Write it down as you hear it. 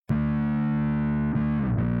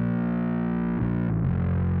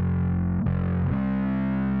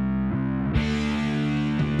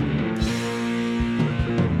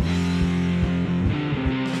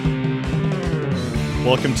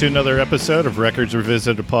Welcome to another episode of Records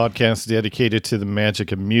Revisited, a podcast dedicated to the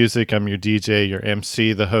magic of music. I'm your DJ, your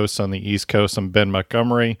MC, the host on the East Coast. I'm Ben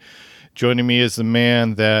Montgomery. Joining me is the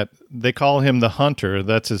man that they call him the Hunter.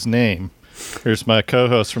 That's his name. Here's my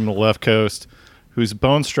co-host from the left coast, whose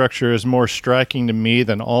bone structure is more striking to me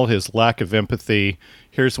than all his lack of empathy.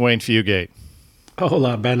 Here's Wayne Fugate.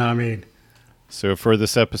 Hola, Ben Amin. So for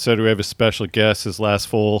this episode, we have a special guest. His last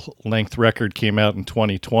full-length record came out in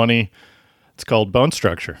 2020. It's called Bone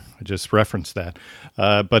Structure. I just referenced that.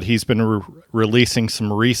 But he's been releasing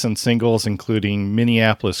some recent singles, including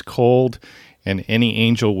Minneapolis Cold and Any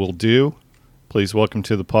Angel Will Do. Please welcome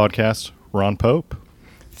to the podcast, Ron Pope.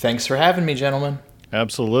 Thanks for having me, gentlemen.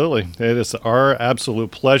 Absolutely. It is our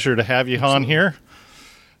absolute pleasure to have you on here.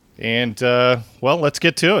 And, well, let's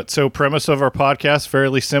get to it. So premise of our podcast,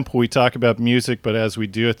 fairly simple. We talk about music, but as we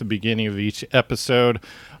do at the beginning of each episode,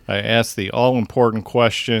 I ask the all-important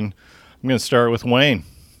question. I'm going to start with Wayne.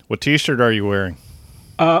 What T-shirt are you wearing?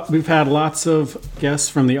 We've had lots of guests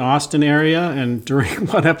from the Austin area, and during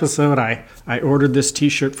one episode, I ordered this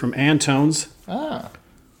T-shirt from Antone's, home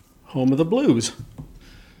of the blues.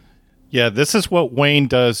 Yeah, this is what Wayne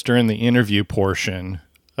does during the interview portion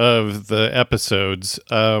of the episodes,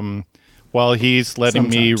 while he's letting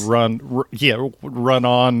me run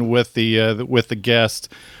on with the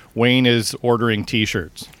guest. Wayne is ordering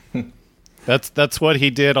T-shirts. That's what he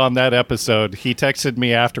did on that episode. He texted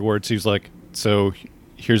me afterwards. He was like, "So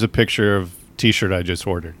here's a picture of T-shirt I just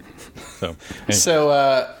ordered." So,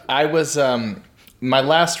 anyway. I was my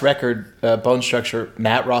last record, Bone Structure.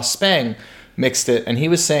 Matt Ross Spang mixed it, and he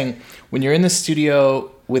was saying when you're in the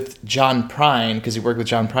studio with John Prine, because he worked with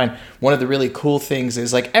John Prine, one of the really cool things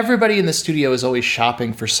is like everybody in the studio is always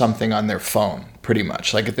shopping for something on their phone, pretty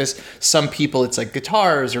much. Like some people it's like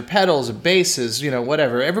guitars or pedals or basses,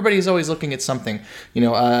 whatever. Everybody's always looking at something.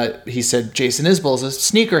 He said Jason Isbell is a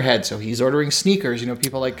sneakerhead, so he's ordering sneakers.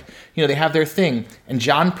 People they have their thing. And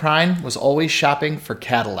John Prine was always shopping for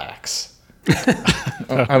Cadillacs.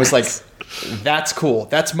 I was like, that's cool.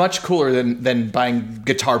 That's much cooler than buying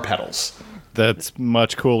guitar pedals. That's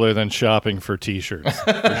much cooler than shopping for T-shirts.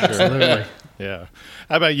 For sure. Absolutely. Yeah.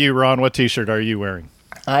 How about you, Ron? What T-shirt are you wearing?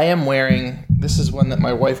 I am wearing, this is one that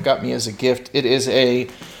my wife got me as a gift. It is a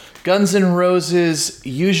Guns N' Roses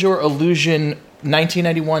Use Your Illusion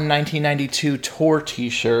 1991-1992 tour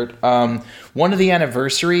T-shirt. One of the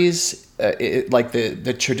anniversaries,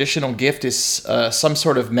 the traditional gift is some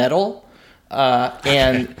sort of medal.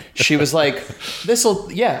 And she was like,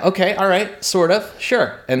 okay, all right, sort of,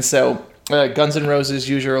 sure. And so Guns N' Roses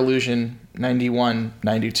Use Your Illusion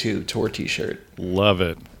 91-92 tour T-shirt. Love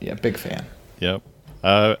it. Yeah, big fan. Yep.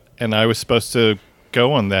 And I was supposed to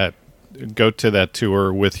go to that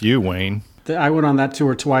tour with you, Wayne. I went on that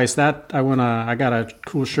tour twice. I got a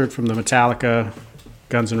cool shirt from the Metallica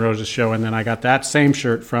Guns N' Roses show, and then I got that same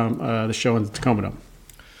shirt from the show in Tacoma Dome.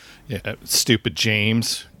 Yeah, stupid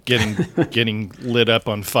James getting lit up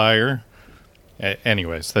on fire.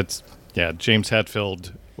 Anyways, James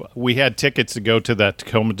Hetfield. We had tickets to go to that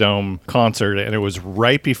Tacoma Dome concert, and it was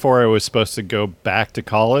right before I was supposed to go back to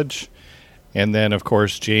college. And then, of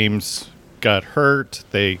course, James got hurt.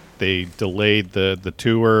 They delayed the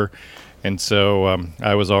tour, and so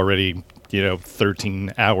I was already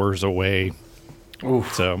 13 hours away.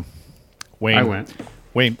 Oof. So Wayne, I went.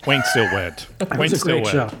 Wayne still went. Wayne still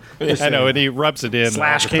went. I know, and he rubs it in.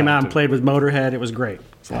 Slash came out and played with Motorhead. It was great.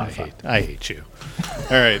 It's a lot of fun. I hate you.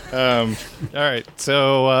 All right.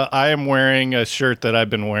 So I am wearing a shirt that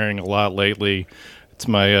I've been wearing a lot lately. It's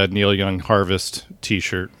my Neil Young Harvest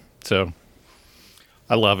T-shirt. So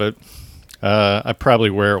I love it. I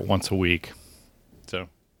probably wear it once a week. So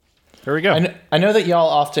there we go. I know that y'all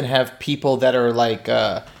often have people that are like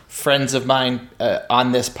friends of mine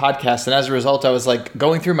on this podcast, and as a result, I was like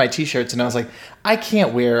going through my T-shirts, and I was like, I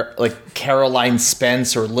can't wear like Caroline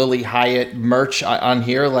Spence or Lily Hyatt merch on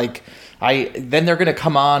here. Like, then they're gonna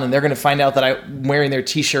come on and they're gonna find out that I'm wearing their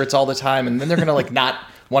T-shirts all the time, and then they're gonna like not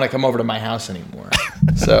want to come over to my house anymore.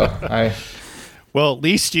 So Well, at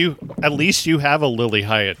least you have a Lily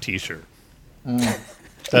Hyatt T-shirt.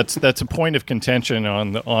 That's a point of contention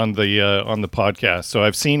on the podcast. So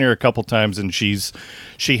I've seen her a couple times, and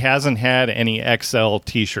she hasn't had any XL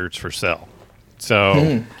T-shirts for sale.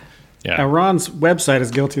 So yeah. Now, Ron's website is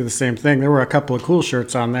guilty of the same thing. There were a couple of cool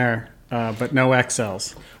shirts on there, but no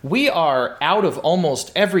XLs. We are out of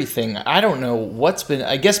almost everything. I don't know what's been,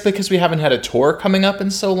 I guess because we haven't had a tour coming up in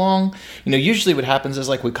so long. Usually what happens is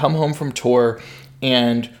like we come home from tour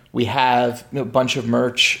and we have a bunch of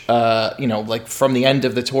merch, like from the end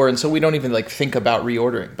of the tour. And so we don't even like think about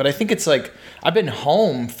reordering. But I think it's like, I've been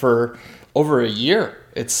home for over a year.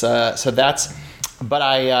 It's, so that's,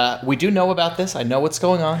 But we do know about this. I know what's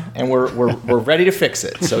going on, and we're ready to fix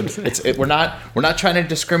it. So we're not trying to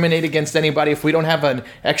discriminate against anybody. If we don't have an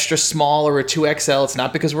extra small or a 2XL, it's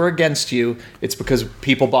not because we're against you. It's because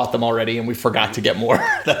people bought them already, and we forgot to get more.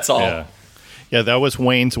 That's all. Yeah, that was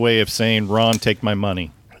Wayne's way of saying, Ron, take my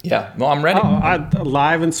money. Yeah, well, I'm ready.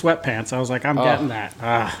 Live in sweatpants. I was like, I'm getting that.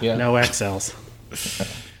 No XLs.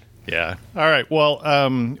 Yeah. All right. Well,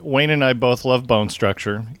 Wayne and I both love Bone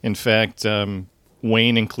Structure. In fact,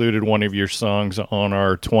 Wayne included one of your songs on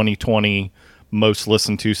our 2020 most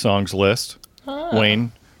listened to songs list.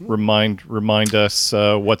 Wayne, remind us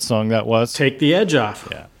what song that was. Take the Edge Off.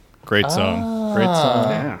 Yeah. Great song. Great song.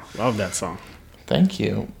 Yeah, love that song. Thank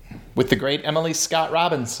you. With the great Emily Scott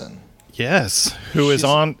Robinson. Yes.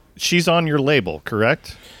 She's on your label,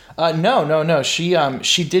 correct? No.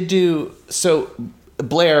 She did do so.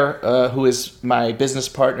 Blair, who is my business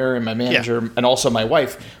partner and my manager, and also my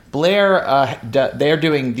wife, Blair, they're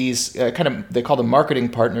doing these they call them marketing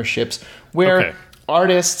partnerships, where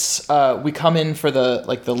artists, we come in for the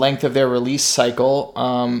length of their release cycle,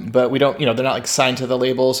 but we don't, they're not signed to the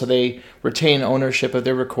label, so they retain ownership of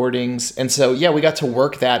their recordings. And so, we got to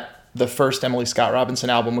work the first Emily Scott Robinson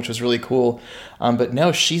album, which was really cool. But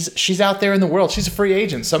no, she's out there in the world. She's a free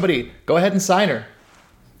agent. Somebody go ahead and sign her.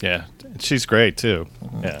 Yeah, she's great too.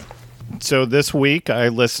 Yeah. So this week I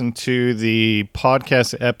listened to the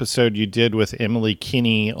podcast episode you did with Emily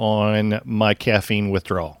Kinney on my caffeine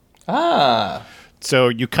withdrawal. So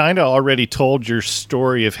you kind of already told your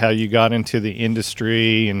story of how you got into the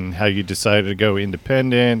industry and how you decided to go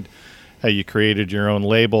independent, how you created your own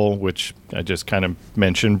label, which I just kind of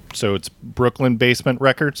mentioned. So it's Brooklyn Basement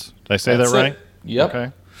Records. Did I say that right? Yep.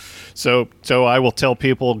 Okay. So I will tell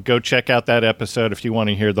people, go check out that episode if you want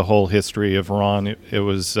to hear the whole history of Ron. It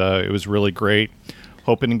was really great.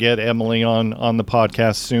 Hoping to get Emily on the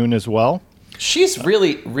podcast soon as well. She's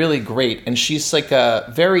really, really great, and she's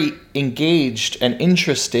very engaged and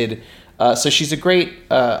interested. So she's a great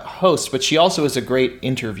host, but she also is a great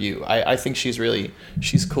interview. I think she's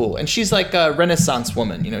cool. And she's like a Renaissance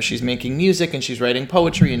woman. She's making music and she's writing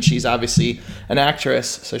poetry, and she's obviously an actress.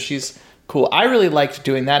 So she's cool. I really liked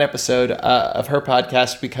doing that episode of her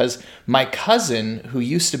podcast because my cousin, who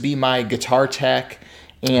used to be my guitar tech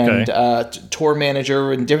and tour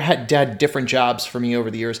manager and had different jobs for me over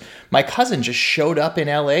the years, my cousin just showed up in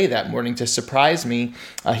LA that morning to surprise me.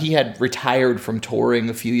 He had retired from touring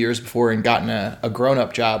a few years before and gotten a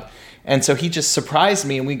grown-up job. And so he just surprised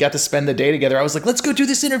me, and we got to spend the day together. I was like, let's go do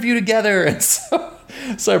this interview together. And so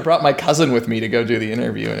I brought my cousin with me to go do the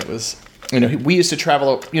interview, and it was... we used to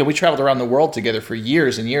travel, we traveled around the world together for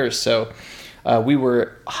years and years. So we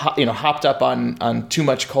were, hopped up on too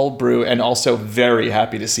much cold brew and also very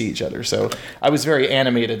happy to see each other. So I was very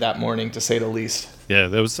animated that morning, to say the least. Yeah,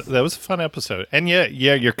 that was a fun episode. And yeah,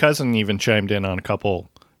 your cousin even chimed in on a couple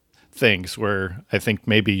things where I think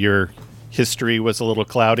maybe your history was a little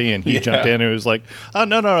cloudy and he jumped in and was like, oh,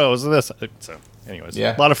 no, it was this. So anyways,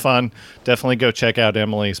 a lot of fun. Definitely go check out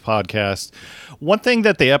Emily's podcast. One thing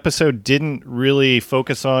that the episode didn't really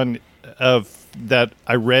focus on that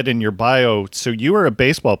I read in your bio, so you were a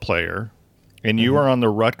baseball player and you were on the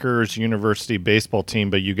Rutgers University baseball team,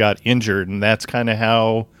 but you got injured, and that's kind of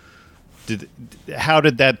how did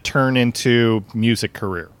that turn into music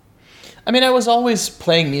career? I mean, I was always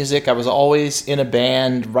playing music. I was always in a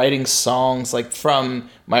band, writing songs from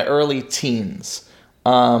my early teens.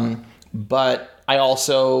 But I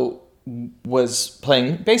also was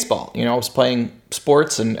playing baseball. I was playing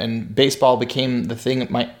sports, and baseball became the thing.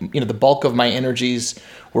 The bulk of my energies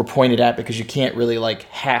were pointed at, because you can't really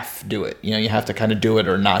half do it. You have to kind of do it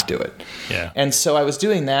or not do it. Yeah. And so I was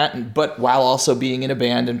doing that, but while also being in a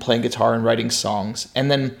band and playing guitar and writing songs.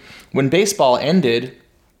 And then when baseball ended,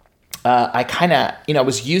 I kind of, I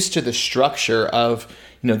was used to the structure of,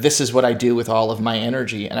 this is what I do with all of my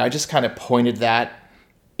energy. And I just kind of pointed that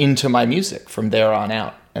into my music from there on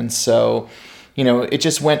out. And so, it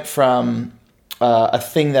just went from a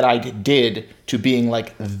thing that I did to being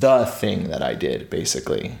the thing that I did,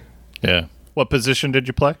 basically. Yeah. What position did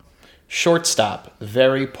you play? Shortstop,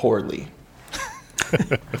 very poorly.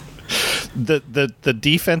 The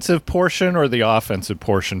defensive portion or the offensive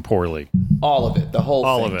portion poorly? All of it. The whole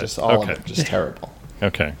all thing. Of it. Just all of it. Just terrible.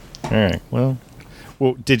 Okay. All right. Well,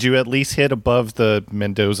 did you at least hit above the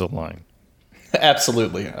Mendoza line?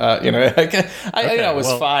 Absolutely. It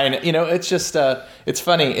was fine. It's just, it's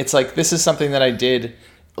funny. It's this is something that I did,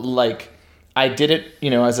 I did it,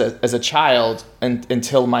 as a child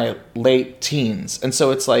until my late teens. And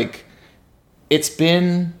so it's it's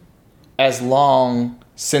been as long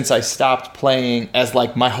since I stopped playing as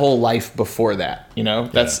like my whole life before that, you know.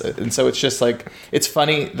 And so it's just like, it's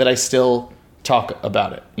funny that I still talk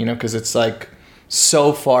about it, you know, because it's like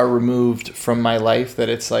so far removed from my life that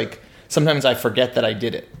it's like sometimes I forget that I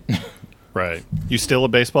did it. Right. You still a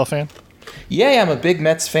baseball fan? Yeah, I'm a big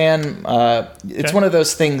Mets fan. It's one of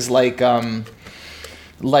those things like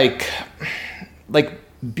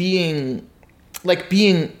being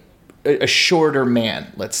a shorter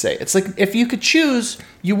man, let's say. It's like if you could choose,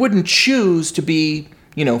 you wouldn't choose to be,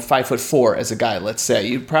 5'4" as a guy, let's say.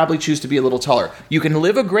 You'd probably choose to be a little taller. You can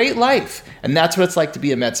live a great life, and that's what it's like to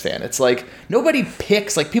be a Mets fan. It's like nobody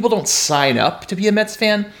picks, like people don't sign up to be a Mets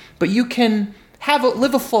fan, but you can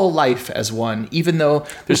live a full life as one, even though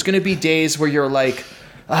there's going to be days where you're like,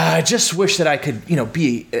 I just wish that I could,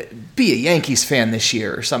 be a Yankees fan this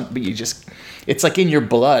year or something. But it's like in your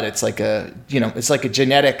blood. It's like it's like a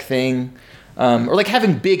genetic thing, or like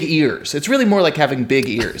having big ears. It's really more like having big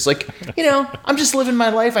ears. Like, I'm just living my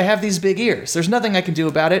life. I have these big ears. There's nothing I can do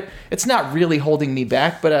about it. It's not really holding me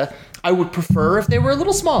back, but I would prefer if they were a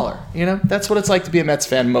little smaller. That's what it's like to be a Mets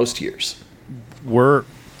fan most years.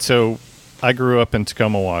 I grew up in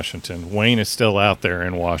Tacoma, Washington. Wayne is still out there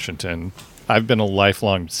in Washington. I've been a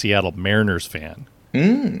lifelong Seattle Mariners fan.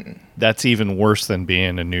 That's even worse than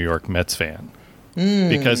being a New York Mets fan.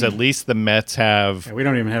 Because at least the Mets have... Yeah, we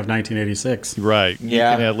don't even have 1986. Right. Yeah.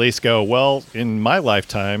 You can at least go, well, in my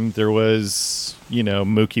lifetime, there was,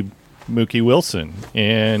 Mookie Wilson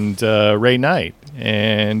and Ray Knight,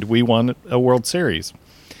 and we won a World Series.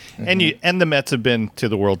 Mm-hmm. And the Mets have been to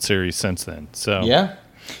the World Series since then. So yeah.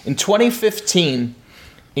 In 2015,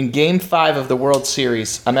 in Game 5 of the World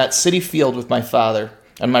Series, I'm at Citi Field with my father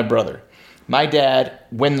and my brother. My dad,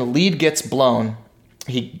 when the lead gets blown,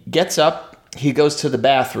 he gets up, he goes to the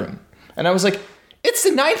bathroom. And I was like, it's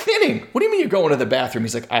the 9th inning. What do you mean you're going to the bathroom?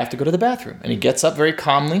 He's like, I have to go to the bathroom. And he gets up very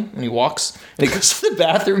calmly, and he walks, and he goes to the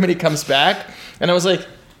bathroom, and he comes back. And I was like,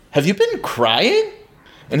 have you been crying?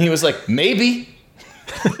 And he was like, maybe.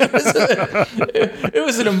 It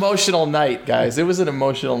was an emotional night, guys. It was an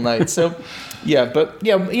emotional night. So,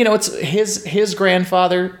 it's his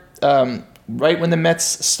grandfather. Right when the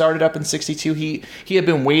Mets started up in '62, he had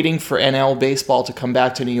been waiting for NL baseball to come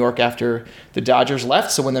back to New York after the Dodgers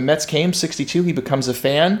left. So when the Mets came, '62, he becomes a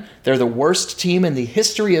fan. They're the worst team in the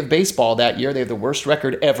history of baseball that year. They have the worst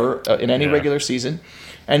record ever in any regular season,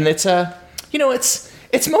 and it's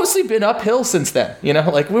It's mostly been uphill since then,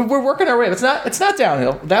 Like we're working our way. It's not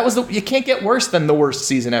downhill. You can't get worse than the worst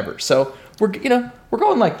season ever. So we're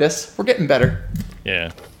going like this. We're getting better.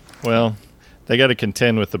 Yeah. Well, they got to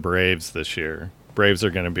contend with the Braves this year. Braves are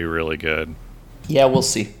going to be really good. Yeah, we'll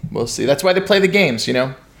see. That's why they play the games,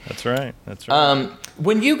 That's right.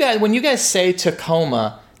 When you guys say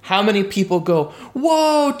Tacoma, how many people go,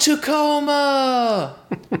 "Whoa, Tacoma"?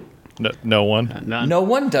 No one. None. No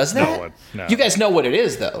one does that? No one. No. You guys know what it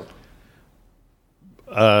is, though.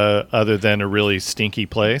 Other than a really stinky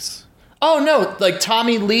place. Oh, no. Like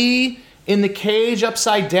Tommy Lee in the cage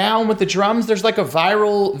upside down with the drums. There's like a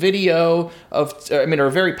viral video or a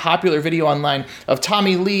very popular video online of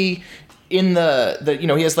Tommy Lee in the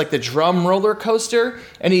he has like the drum roller coaster,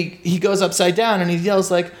 and he goes upside down and he yells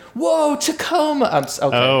like, "Whoa, Tacoma."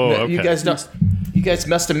 Okay. Oh, okay. You guys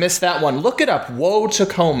must have missed that one. Look it up. Whoa,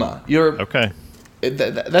 Tacoma. Okay.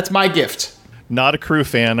 That's my gift. Not a Crew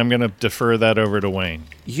fan. I'm going to defer that over to Wayne.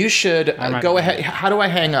 You should go ahead. How do I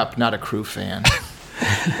hang up? Not a Crew fan.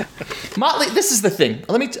 Motley. This is the thing.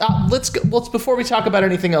 Let's before we talk about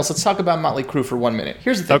anything else, let's talk about Motley Crue for 1 minute.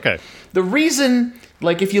 Here's the thing. Okay. The reason,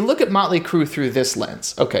 if you look at Motley Crue through this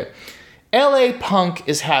lens, okay. LA punk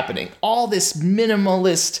is happening. All this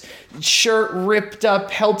minimalist, shirt ripped up,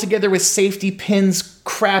 held together with safety pins,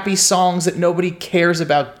 crappy songs that nobody cares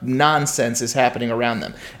about nonsense is happening around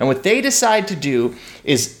them. And what they decide to do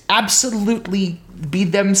is absolutely be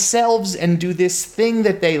themselves and do this thing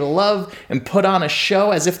that they love and put on a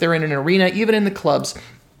show as if they're in an arena, even in the clubs.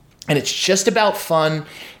 And it's just about fun.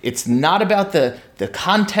 It's not about the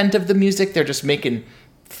content of the music. They're just making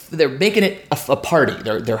it a party.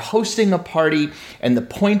 They're hosting a party, and the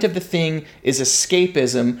point of the thing is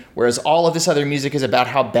escapism, whereas all of this other music is about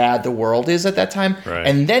how bad the world is at that time. Right.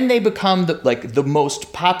 And then they become the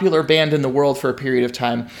most popular band in the world for a period of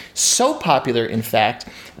time. So popular, in fact,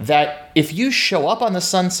 that if you show up on the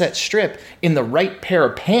Sunset Strip in the right pair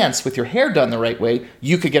of pants with your hair done the right way,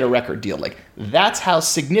 you could get a record deal. That's how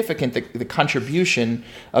significant the contribution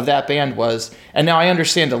of that band was. And now I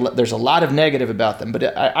understand there's a lot of negative about them,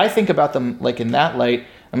 but I think about them in that light.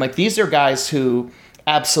 I'm like, these are guys who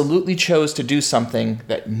absolutely chose to do something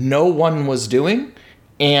that no one was doing,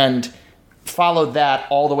 and followed that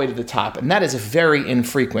all the way to the top. And that is very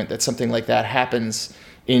infrequent that something like that happens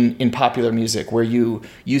in popular music, where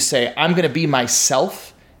you say, I'm going to be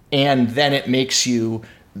myself, and then it makes you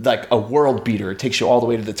like a world beater. It takes you all the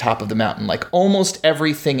way to the top of the mountain. Like almost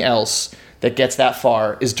everything else that gets that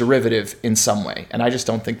far is derivative in some way. And I just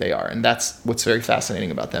don't think they are. And that's what's very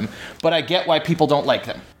fascinating about them. But I get why people don't like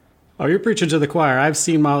them. Oh, you're preaching to the choir. I've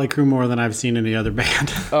seen Motley Crue more than I've seen any other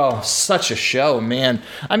band. Oh, such a show, man.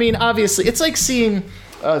 I mean, obviously, it's like seeing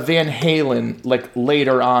Van Halen like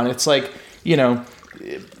later on. It's like, you know,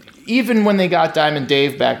 even when they got Diamond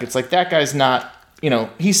Dave back, it's like that guy's not, you know,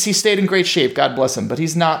 he stayed in great shape, God bless him, but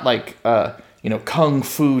he's not like, you know, Kung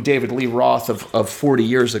Fu David Lee Roth of 40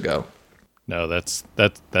 years ago. No, that's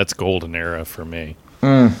golden era for me.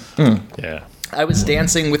 Yeah. I was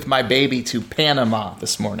dancing with my baby to Panama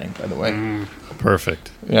this morning, by the way. Perfect.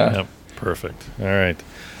 Yeah. Yep. Perfect. All right.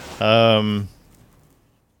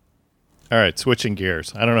 All right, switching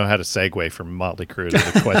gears. I don't know how to segue from Motley Crue to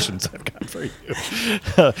the questions I've got for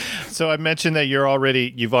you. So I mentioned that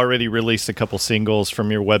you've already released a couple singles from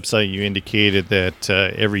your website. You indicated that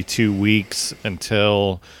every 2 weeks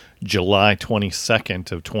until July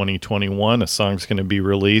 22nd of 2021, a song's going to be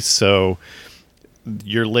released. So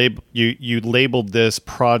you labeled this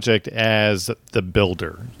project as The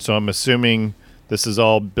Builder. So I'm assuming this is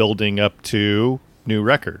all building up to new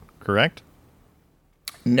record, correct?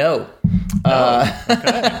 No.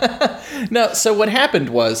 Okay. No, so what happened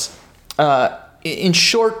was, in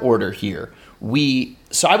short order here,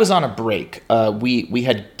 so I was on a break. We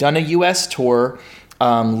had done a U.S. tour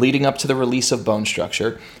leading up to the release of Bone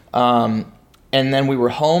Structure, and then we were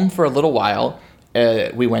home for a little while.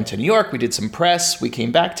 We went to New York, we did some press, we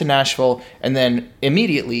came back to Nashville, and then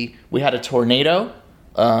immediately we had a tornado.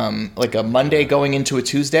 Like a Monday going into a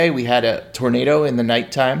Tuesday, we had a tornado in the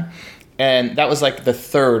nighttime. And that was like the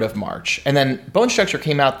 3rd of March. And then Bone Structure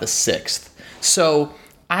came out the 6th. So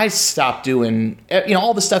I stopped doing, you know,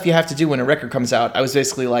 all the stuff you have to do when a record comes out. I was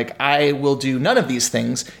basically like, I will do none of these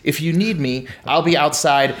things. If you need me, I'll be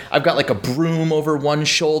outside. I've got like a broom over one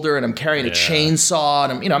shoulder and I'm carrying a chainsaw.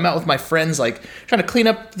 And I'm out with my friends, like trying to clean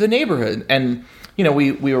up the neighborhood. And, you know,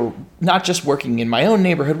 we were not just working in my own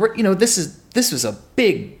neighborhood. This was a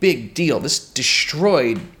big deal. This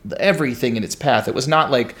destroyed everything in its path. It was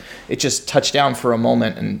not like it just touched down for a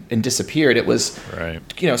moment and disappeared. It was, right.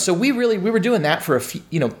 You know, so we were doing that for a few,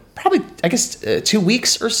 you know, probably, I guess, 2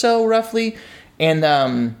 weeks or so roughly. And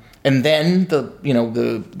then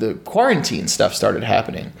the quarantine stuff started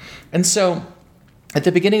happening. And so at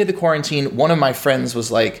the beginning of the quarantine, one of my friends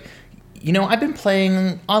was like, you know, I've been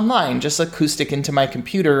playing online, just acoustic into my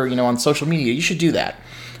computer, you know, on social media. You should do that.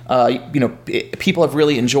 People have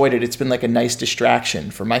really enjoyed it. It's been like a nice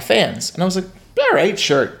distraction for my fans. And I was like, all right,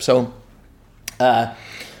 sure. So I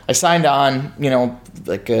signed on, you know,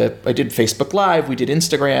 like I did Facebook Live, we did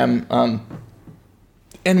Instagram,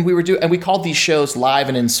 and we called these shows Live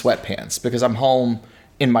and in Sweatpants because I'm home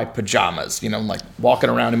in my pajamas, you know, like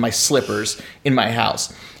walking around in my slippers in my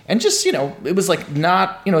house. And just, you know, it was like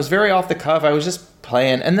not, you know, it was very off the cuff. I was just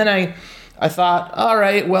playing. And then I thought, all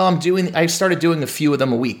right, well, I started doing a few of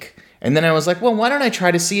them a week. And then I was like, well, why don't I try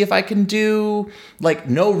to see if I can do like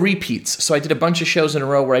no repeats? So I did a bunch of shows in a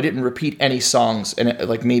row where I didn't repeat any songs, and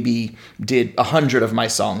like maybe did 100 of my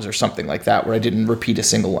songs or something like that, where I didn't repeat a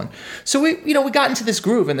single one. So we got into this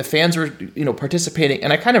groove, and the fans were, you know, participating.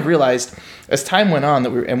 And I kind of realized as time went on that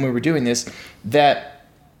we were doing this, that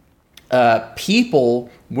people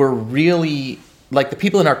were really, like the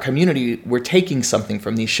people in our community were taking something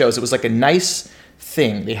from these shows. It was like a nice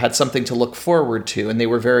thing. They had something to look forward to, and they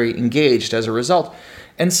were very engaged as a result.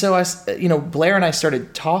 And so Blair and I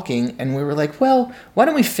started talking, and we were like, well, why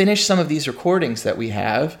don't we finish some of these recordings that we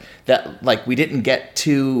have that like we didn't get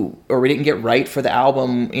to, or we didn't get right for the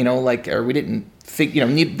album, you know, like, or we didn't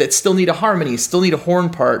that still need a harmony, still need a horn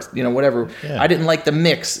part, you know, whatever. Yeah. I didn't like the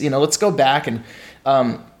mix, you know, let's go back and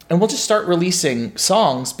we'll just start releasing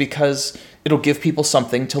songs because it'll give people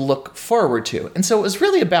something to look forward to. And so it was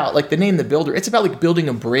really about, like the name The Builder, it's about like building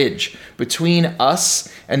a bridge between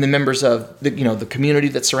us and the members of the, you know, the community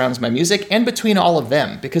that surrounds my music, and between all of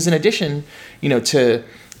them. Because in addition, you know, to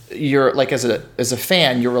your, like as a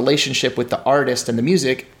fan, your relationship with the artist and the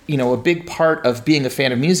music, you know, a big part of being a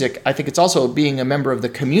fan of music, I think it's also being a member of the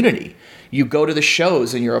community. You go to the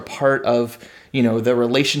shows and you're a part of, you know, the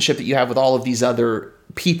relationship that you have with all of these other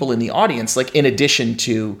people in the audience, like in addition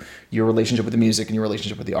to your relationship with the music and your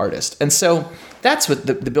relationship with the artist. And so that's what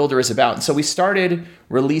the Builder is about. And so we started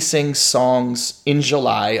releasing songs in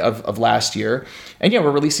July of last year. And yeah,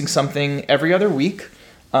 we're releasing something every other week.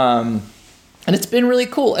 And it's been really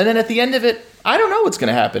cool. And then at the end of it, I don't know what's going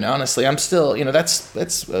to happen, honestly. I'm still,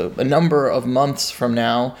 that's a number of months from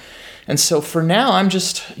now. And so for now, I'm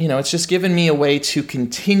just, it's just given me a way to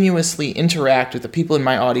continuously interact with the people in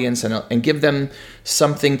my audience and give them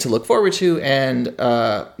something to look forward to and,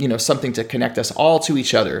 something to connect us all to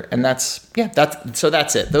each other. And that's it.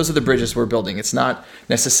 Those are the bridges we're building. It's not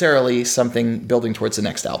necessarily something building towards the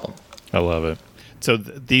next album. I love it. So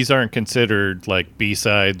these aren't considered like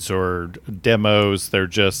B-sides or demos.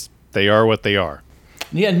 They are what they are.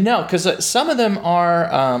 Yeah, no, because some of them are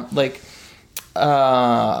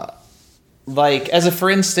as a for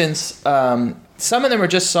instance, some of them are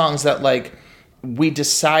just songs that like we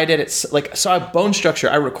decided it's like, so Bone Structure,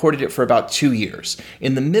 I recorded it for about 2 years.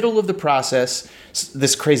 In the middle of the process,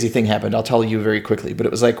 this crazy thing happened. I'll tell you very quickly, but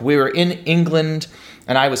it was like we were in England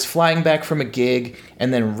and I was flying back from a gig,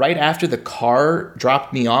 and then right after the car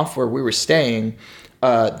dropped me off where we were staying,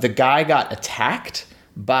 the guy got attacked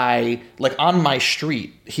by, like on my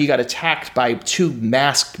street, he got attacked by 2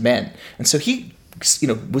 masked men. And so he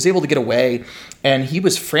was able to get away, and he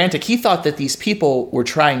was frantic. He thought that these people were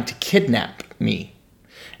trying to kidnap me.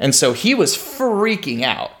 And so he was freaking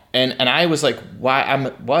out. And I was like, why?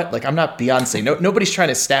 Like, I'm not Beyonce. No, nobody's trying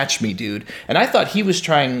to snatch me, dude. And I thought he was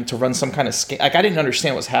trying to run some kind of scam. Like, I didn't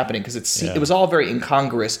understand what was happening because it was all very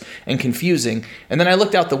incongruous and confusing. And then I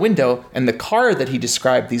looked out the window, and the car that he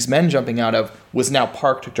described these men jumping out of was now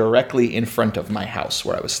parked directly in front of my house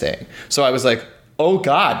where I was staying. So I was like, oh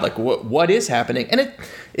God, like what is happening? And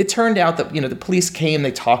it turned out that, the police came,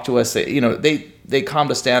 they talked to us, they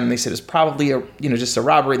calmed us down, and they said it's probably just a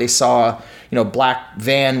robbery. They saw, a black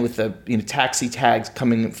van with the, taxi tags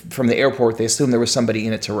coming from the airport. They assumed there was somebody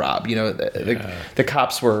in it to rob. The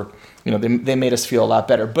cops were, they made us feel a lot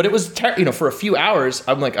better. But it was, for a few hours,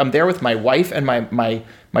 I'm there with my wife, and my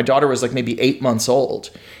daughter was like maybe 8 months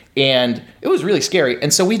old. And it was really scary.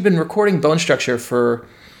 And so we'd been recording Bone Structure for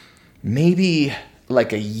maybe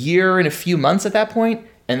like a year and a few months at that point.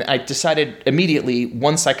 And I decided immediately,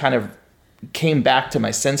 once I kind of came back to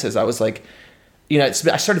my senses, I was like, I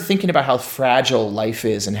started thinking about how fragile life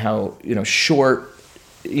is and how, short,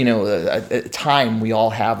 a time we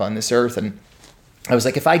all have on this earth. And I was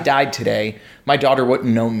like, if I died today, my daughter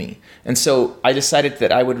wouldn't know me. And so I decided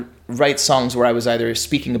that I would write songs where I was either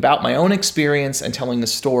speaking about my own experience and telling a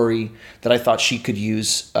story that I thought she could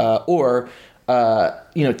use, or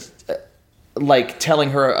like telling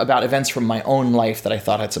her about events from my own life that I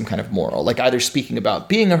thought had some kind of moral, like either speaking about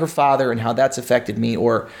being her father and how that's affected me,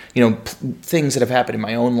 or, things that have happened in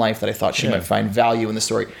my own life that I thought she might find value in the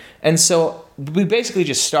story. And so we basically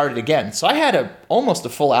just started again. So I had almost a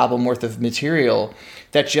full album worth of material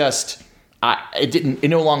that it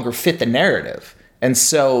no longer fit the narrative. And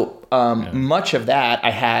so much of that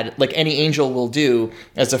I had, like Any Angel Will Do,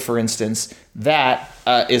 as a for instance, that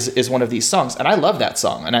is one of these songs. And I love that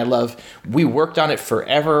song. And we worked on it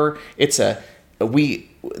forever.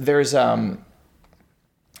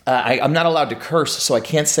 I'm not allowed to curse, so I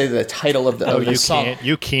can't say the title of the song.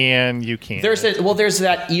 You can. There's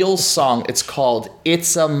that Eels song. It's called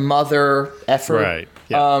 "It's a Mother Effort." Right.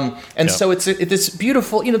 Yeah. So it's this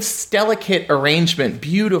beautiful, this delicate arrangement,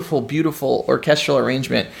 beautiful orchestral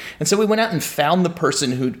arrangement. And so we went out and found the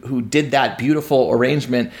person who did that beautiful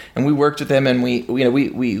arrangement, and we worked with them, and we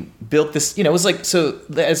built this. It was like, so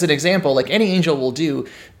as an example, like Any Angel Will Do,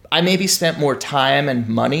 I maybe spent more time and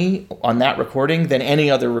money on that recording than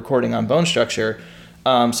any other recording on Bone Structure.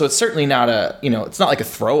 So it's certainly not it's not like a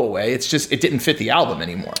throwaway. It's just, it didn't fit the album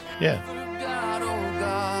anymore. Yeah.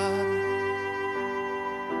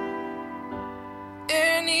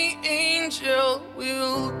 Any angel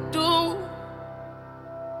will do.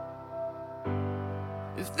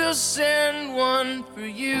 If they'll send one for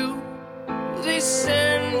you, they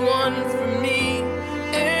send one for me.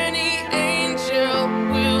 Any angel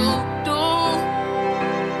will do.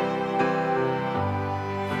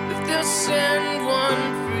 If they'll send one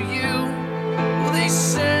for you, they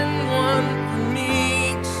send one for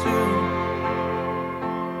me too.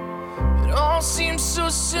 It all seems so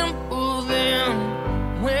simple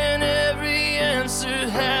then, when every answer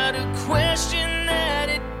had a question that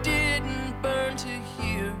it didn't burn to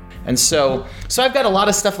hear. And so I've got a lot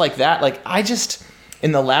of stuff like that. Like,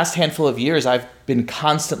 in the last handful of years, I've been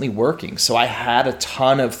constantly working. So I had a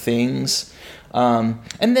ton of things. And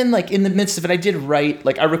then, like, in the midst of it, I did write,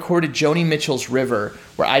 like, I recorded Joni Mitchell's River,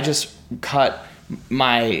 where I just cut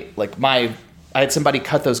I had somebody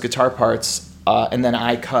cut those guitar parts, and then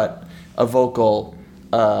I cut a vocal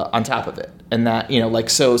on top of it. And that,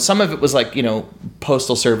 so some of it was like,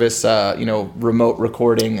 postal service, remote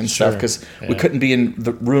recording and stuff, because we couldn't be in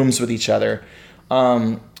the rooms with each other.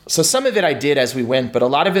 so some of it I did as we went, but a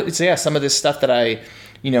lot of it was, some of this stuff that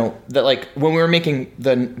that like when we were making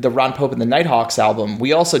the Ron Pope and the Nighthawks album,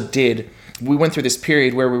 we went through this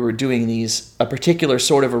period where we were doing a particular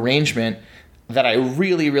sort of arrangement that I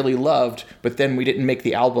really, really loved, but then we didn't make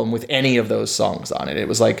the album with any of those songs on it. It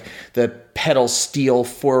was like the pedal steel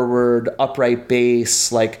forward upright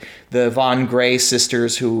bass, like the Von Gray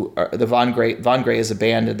sisters, who are the Von Gray is a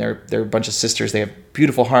band, and they're a bunch of sisters. They have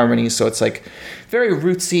beautiful harmonies, so it's like very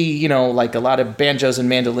rootsy, like a lot of banjos and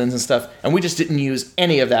mandolins and stuff. And we just didn't use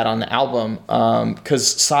any of that on the album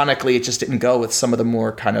because sonically it just didn't go with some of the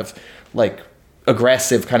more kind of like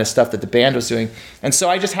aggressive kind of stuff that the band was doing. And so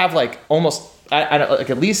I just have like almost I don't, like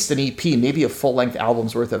at least an EP, maybe a full-length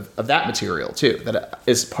album's worth of that material too. That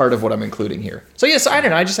is part of what I'm including here. So yes, I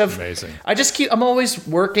don't know. I just have amazing. I'm always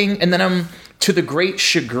working, and then I'm, to the great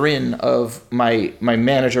chagrin of my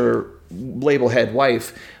manager, label head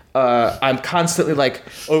wife, I'm constantly like,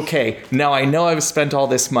 okay, now I know I've spent all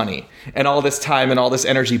this money and all this time and all this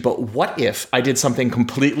energy, but what if I did something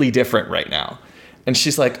completely different right now? And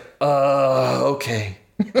she's like, okay.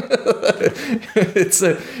 It's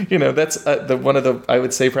that's one of the, I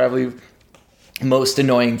would say, probably most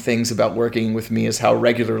annoying things about working with me is how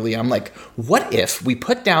regularly I'm like, what if we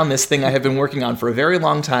put down this thing I have been working on for a very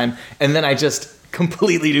long time and then I just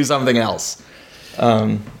completely do something else?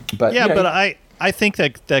 But I think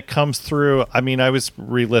that comes through. I mean, I was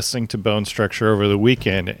re-listening to Bone Structure over the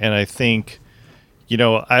weekend, and I think,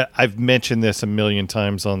 I've mentioned this a million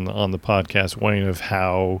times on the podcast, Wayne, of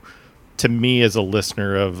how, to me as a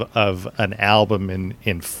listener of an album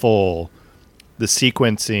in full, the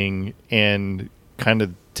sequencing and kind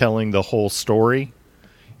of telling the whole story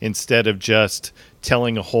instead of just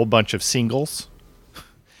telling a whole bunch of singles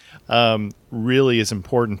really is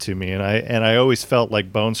important to me. And I always felt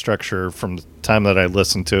like Bone Structure, from the time that I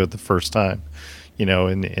listened to it the first time,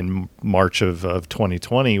 in March of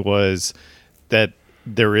 2020, was that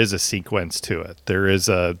there is a sequence to it. There is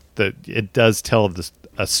that it does tell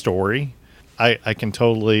a story. I can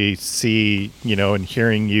totally see, and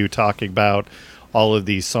hearing you talking about all of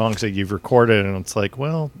these songs that you've recorded, and it's like,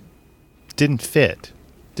 well, didn't fit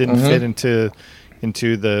into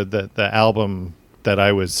the album that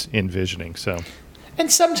I was envisioning. So,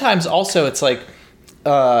 and sometimes also it's like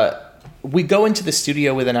we go into the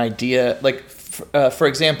studio with an idea. Like for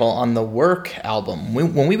example, on the Work album,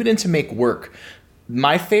 when we went in to make Work,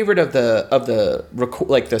 my favorite of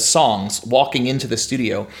the songs walking into the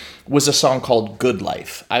studio was a song called Good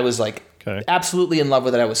Life. I was like absolutely in love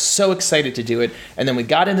with it. I was so excited to do it. And then we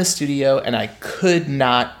got in the studio and I could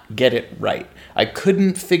not get it right. I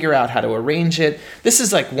couldn't figure out how to arrange it. This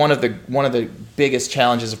is like one of the biggest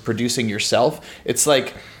challenges of producing yourself. It's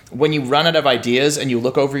like when you run out of ideas and you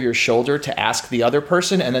look over your shoulder to ask the other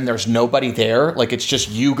person and then there's nobody there, like it's just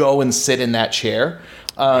you go and sit in that chair.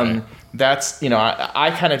 Right. That's,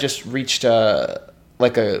 I kind of just reached a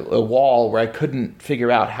wall where I couldn't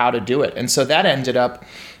figure out how to do it. And so that ended up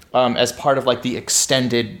as part of like the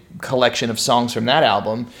extended collection of songs from that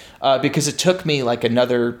album, because it took me like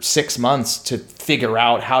another 6 months to figure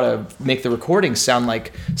out how to make the recording sound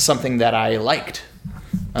like something that I liked.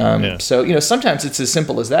 So, sometimes it's as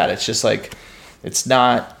simple as that. It's just like, it's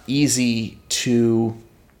not easy to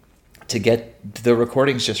get the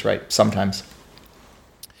recordings just right sometimes.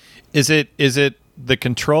 Is it the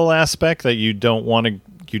control aspect that you don't want to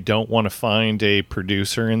find a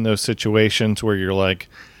producer in those situations where you're like,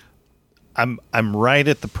 I'm right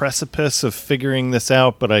at the precipice of figuring this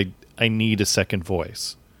out, but I need a second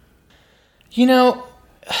voice? I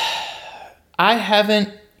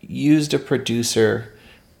haven't used a producer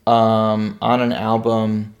on an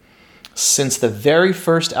album since the very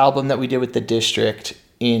first album that we did with The District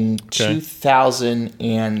in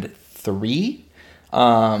 2003.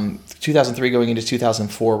 2003 going into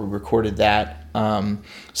 2004, we recorded that.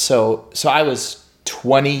 So I was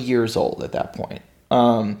 20 years old at that point.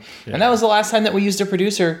 And that was the last time that we used a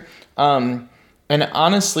producer. And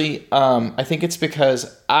honestly, I think it's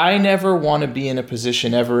because I never want to be in a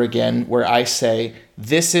position ever again where I say,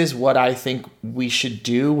 this is what I think we should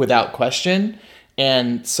do without question,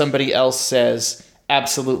 and somebody else says,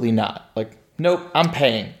 absolutely not. Like, nope, I'm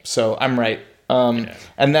paying, so I'm right. And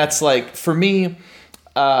that's like, for me,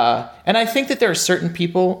 and I think that there are certain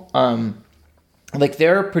people, like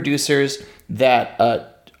there are producers that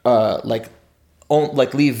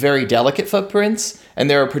leave very delicate footprints, and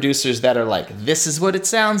there are producers that are like, this is what it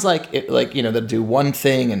sounds like. It, like, they'll do one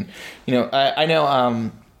thing, and I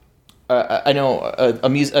know a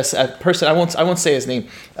person, I won't say his name,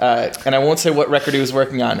 and I won't say what record he was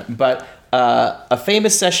working on, but a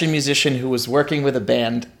famous session musician who was working with a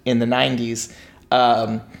band in the 90s.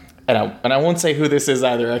 And I won't say who this is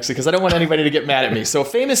either, actually, because I don't want anybody to get mad at me. So a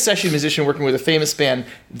famous session musician working with a famous band,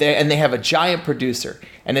 and they have a giant producer.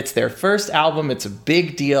 And it's their first album. It's a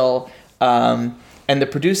big deal. And the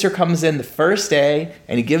producer comes in the first day,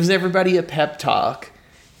 and he gives everybody a pep talk.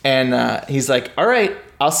 And he's like, all right,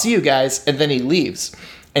 I'll see you guys. And then he leaves.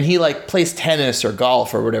 And he like plays tennis or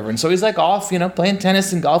golf or whatever. And so he's like off, playing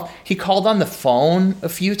tennis and golf. He called on the phone a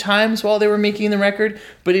few times while they were making the record,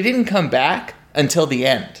 but he didn't come back until the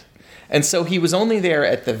end. And so he was only there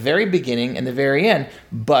at the very beginning and the very end,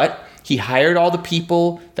 but he hired all the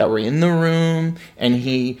people that were in the room, and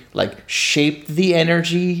he like shaped the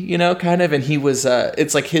energy, kind of. And he was,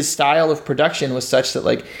 it's like his style of production was such that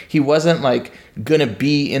like he wasn't like gonna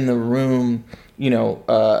be in the room,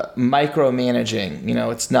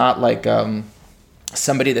 micromanaging. It's not like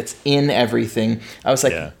somebody that's in everything. I was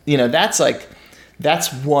like,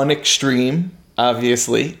 that's one extreme.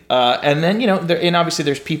 Obviously, and then and obviously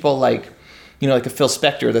there's people like like a Phil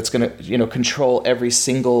Spector that's gonna control every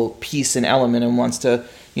single piece and element and wants to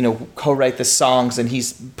co-write the songs, and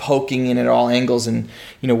he's poking in at all angles and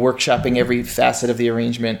workshopping every facet of the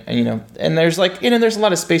arrangement, and and there's like there's a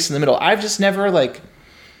lot of space in the middle. I've just never like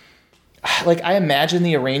I imagine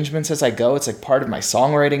the arrangements as I go. It's like part of my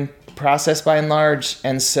songwriting process by and large,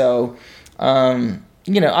 and so. On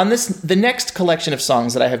the next collection of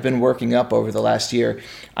songs that I have been working up over the last year,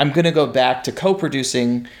 I'm going to go back to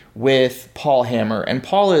co-producing with Paul Hammer. And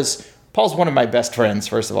Paul's one of my best friends,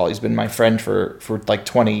 first of all. He's been my friend for like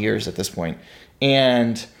 20 years at this point.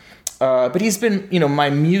 And but he's been, my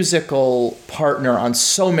musical partner on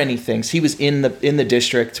so many things. He was in the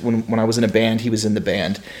District when I was in a band. He was in the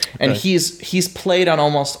band. And he's played on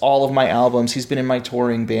almost all of my albums. He's been in my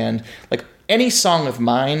touring band. Like any song of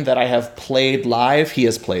mine that I have played live, he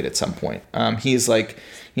has played at some point. He's like,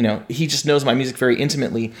 he just knows my music very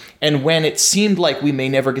intimately. And when it seemed like we may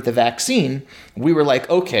never get the vaccine, we were like,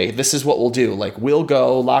 okay, this is what we'll do. Like, we'll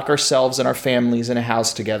go lock ourselves and our families in a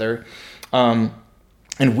house together, and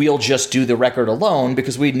we'll just do the record alone,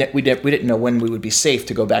 because we didn't know when we would be safe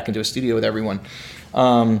to go back into a studio with everyone.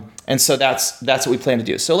 And so that's what we plan to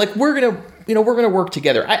do. So like we're gonna work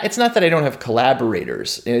together. It's not that I don't have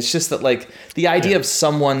collaborators. It's just that like the idea of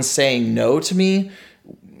someone saying no to me,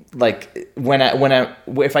 like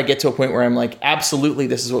if I get to a point where I'm like, absolutely,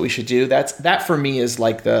 this is what we should do. That for me is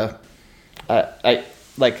like I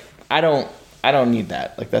don't need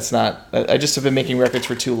that. Like that's not. I just have been making records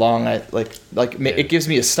for too long. It gives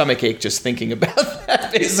me a stomach ache just thinking about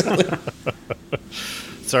that. Basically.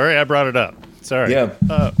 Sorry, I brought it up. Sorry. Yeah.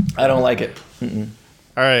 I don't like it. Mm-mm.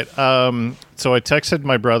 All right. So I texted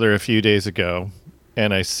my brother a few days ago,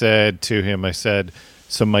 and I said to him,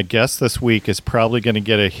 so my guest this week is probably going to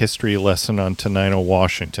get a history lesson on Tenino,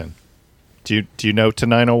 Washington. Do you know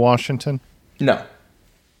Tenino, Washington? No.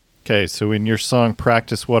 Okay, so in your song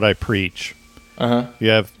 "Practice What I Preach,"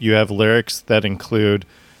 you have lyrics that include,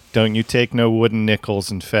 "Don't you take no wooden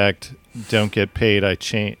nickels. In fact, don't get paid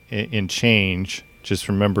in change. Just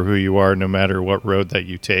remember who you are, no matter what road that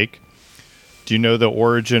you take." Do you know the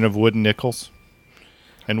origin of wooden nickels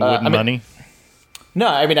and wooden money? No,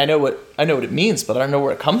 I mean I know what it means, but I don't know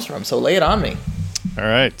where it comes from. So lay it on me. All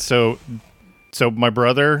right, so my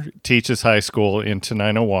brother teaches high school in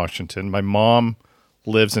Tenino, Washington. My mom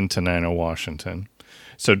lives in Tenino, Washington.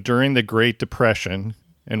 So during the Great Depression,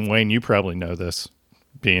 and Wayne, you probably know this,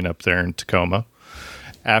 being up there in Tacoma,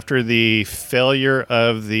 after the failure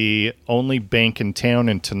of the only bank in town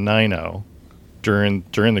in Tenino during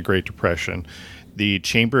the Great Depression, the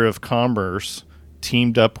Chamber of Commerce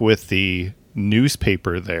teamed up with the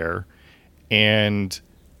newspaper there, and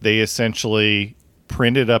they essentially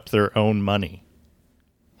printed up their own money,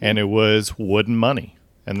 and it was wooden money,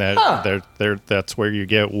 and that's where you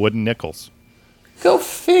get wooden nickels. Go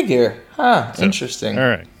figure. So, interesting. All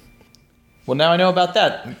right. Well, now I know about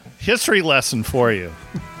that. History lesson for you.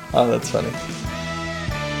 Oh, that's funny.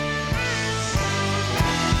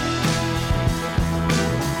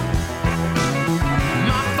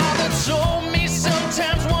 My father told me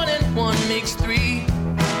sometimes 1 and 1 makes 3.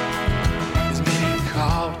 As many are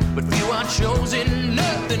called, but few are chosen.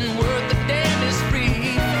 Nothing worth a damn is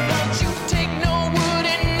free. Don't you take no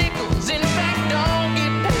wooden nickels. In fact, don't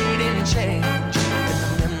get paid in change.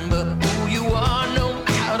 Remember who you are, no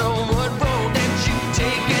matter what road that you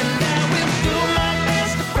take. And I will do my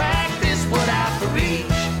best to practice what I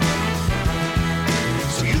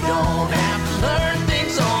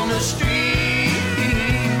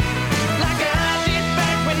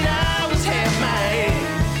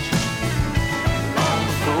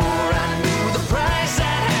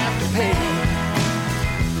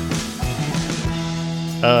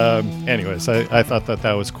anyways, I thought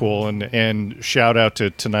that was cool, and shout out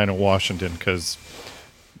to Tenino, Washington, because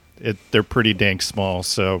they're pretty dang small.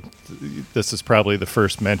 So this is probably the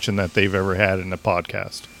first mention that they've ever had in a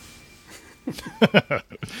podcast.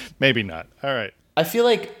 Maybe not. All right. I feel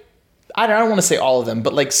like, I don't want to say all of them,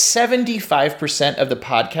 but like 75% of the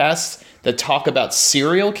podcasts that talk about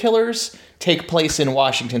serial killers take place in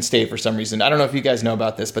Washington State for some reason. I don't know if you guys know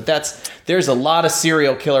about this, but there's a lot of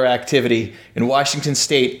serial killer activity in Washington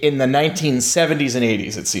State in the 1970s and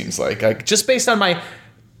 80s, it seems like just based on my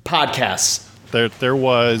podcasts. There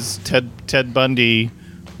was Ted Bundy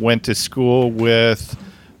went to school with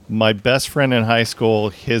my best friend in high school,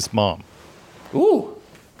 his mom. Ooh.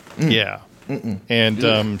 Yeah.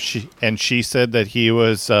 And she said that he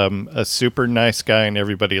was a super nice guy and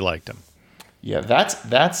everybody liked him. Yeah,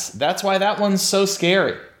 that's why that one's so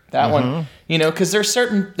scary. That one, because there's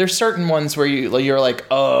certain ones where you're like,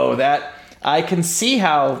 oh, that I can see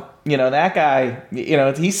how, that guy,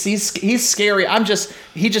 he's scary.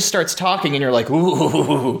 He just starts talking and you're like,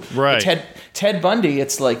 ooh. Right. Ted Bundy,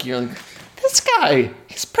 it's like you're like, this guy,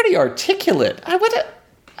 he's pretty articulate.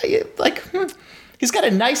 He's got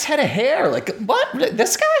a nice head of hair. Like, what?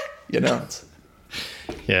 This guy? It's,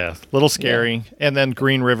 yeah, a little scary. Yeah. And then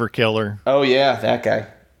Green River Killer. Oh yeah, that guy.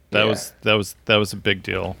 That was a big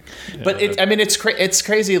deal. But it's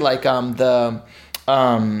crazy. Like what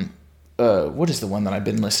is the one that I've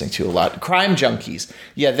been listening to a lot? Crime Junkies.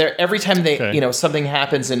 Yeah, they're every time they something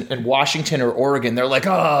happens in Washington or Oregon, they're like,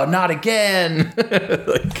 oh, not again.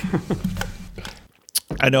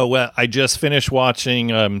 I know. I just finished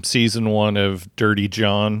watching season 1 of Dirty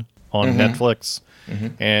John on Netflix,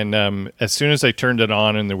 and as soon as I turned it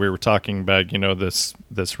on and we were talking about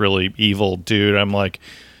this really evil dude, I'm like,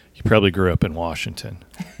 he probably grew up in Washington,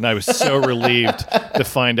 and I was so relieved to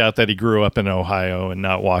find out that he grew up in Ohio and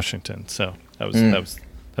not Washington. So that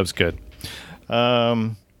was good.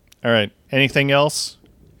 All right. Anything else?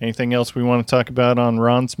 Anything else we want to talk about on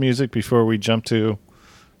Ron's music before we jump to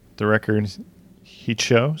the record he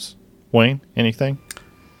chose? Wayne, anything?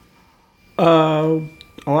 I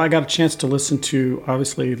got a chance to listen to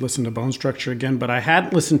Bone Structure again, but I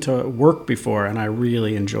hadn't listened to Work before, and I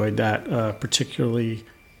really enjoyed that, particularly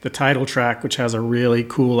the title track, which has a really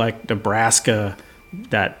cool, like, Nebraska,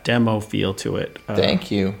 that demo feel to it.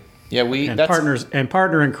 Thank you. Yeah,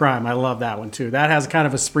 Partner in Crime. I love that one too. That has kind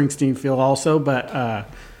of a Springsteen feel also, but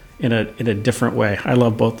in a different way. I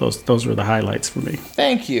love both those. Those were the highlights for me.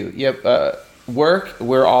 Thank you. Yep. Work.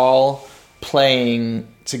 We're all playing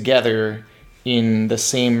together in the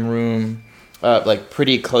same room, like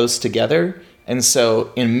pretty close together. And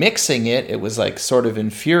so in mixing it, it was like sort of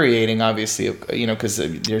infuriating, obviously, because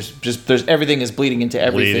there's everything is bleeding into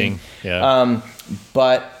everything. Yeah.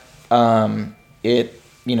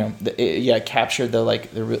 It captured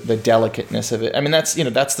the delicateness of it. I mean,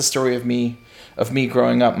 that's the story of me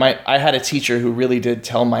growing up. I had a teacher who really did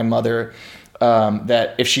tell my mother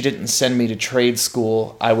that if she didn't send me to trade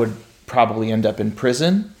school, I would probably end up in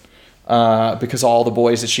prison, because all the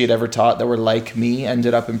boys that she had ever taught that were like me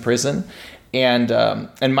ended up in prison. And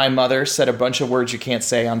my mother said a bunch of words you can't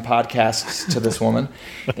say on podcasts to this woman,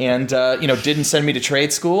 and didn't send me to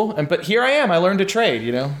trade school. But here I am. I learned to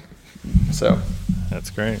trade. So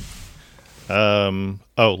that's great.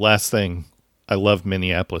 Last thing. I love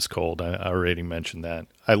Minneapolis Cold. I already mentioned that.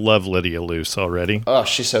 I love Lydia Luce already. Oh,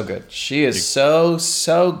 she's so good. She is so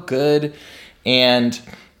good. And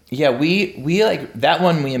yeah, we like that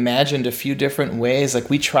one. We imagined a few different ways. Like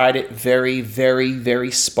we tried it very, very,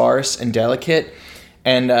 very sparse and delicate.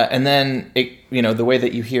 And then it, the way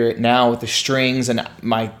that you hear it now with the strings and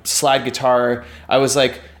my slide guitar, I was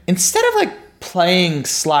like, instead of like playing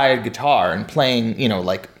slide guitar and playing,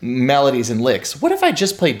 like melodies and licks, what if I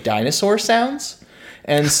just played dinosaur sounds?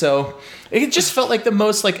 And so it just felt like the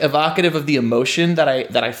most like evocative of the emotion that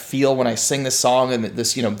I feel when I sing this song and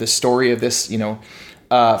this, the story of this,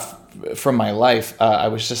 from my life. I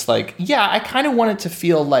was just like, yeah, I kind of wanted to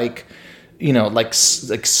feel like, like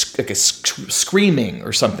a screaming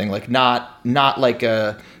or something, like not like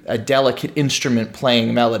a delicate instrument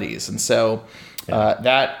playing melodies. And so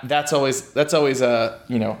that's always a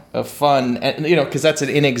fun, and because that's an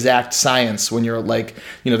inexact science when you're like,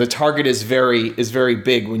 the target is very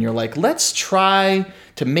big when you're like, let's try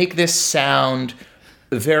to make this sound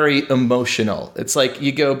very emotional. It's like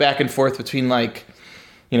you go back and forth between like,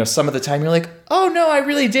 some of the time you're like, oh no, I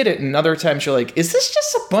really did it, and other times you're like, is this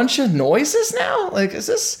just a bunch of noises now? Like, is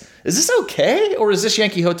this okay, or is this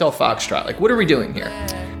Yankee Hotel Foxtrot? Like, what are we doing here?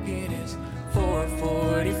 It is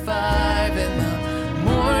 4:45 in the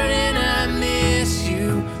morning. I miss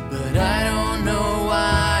you, but I don't know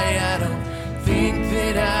why. I don't think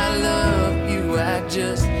that I love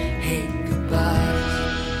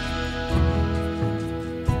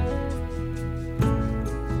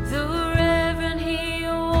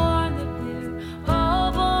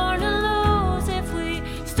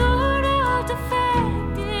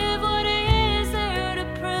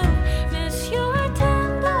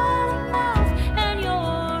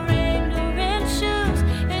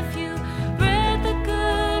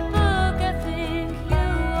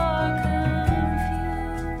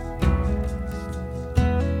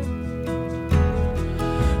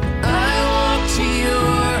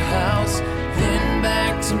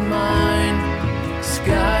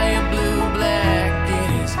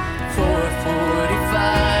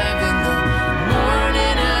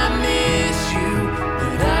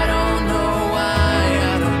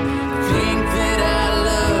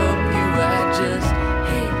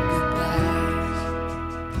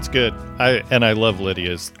good. I love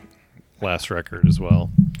Lydia's last record as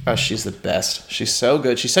well. Oh, she's the best. She's so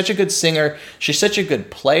good. She's such a good singer. She's such a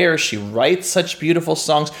good player. She writes such beautiful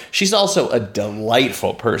songs. She's also a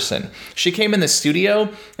delightful person. She came in the studio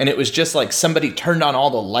and it was just like somebody turned on all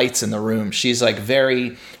the lights in the room. She's like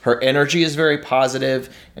her energy is very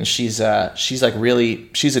positive, and she's a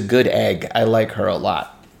good egg. I like her a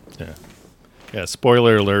lot. Yeah. Yeah,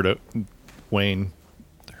 spoiler alert, Wayne,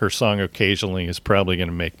 her song Occasionally is probably going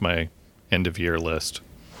to make my end of year list.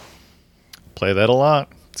 Play that a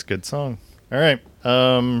lot. It's a good song. All right.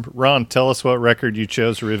 Ron, tell us what record you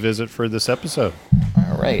chose to revisit for this episode.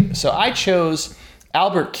 All right. So I chose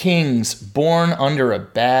Albert King's Born Under a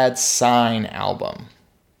Bad Sign album.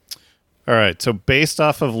 All right. So based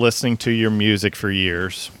off of listening to your music for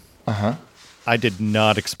years, I did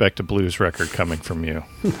not expect a blues record coming from you.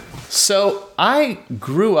 So I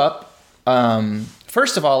grew up,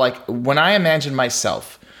 first of all, like when I imagine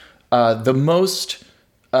myself, the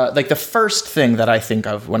first thing that I think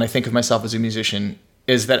of when I think of myself as a musician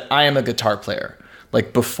is that I am a guitar player.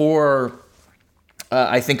 Like before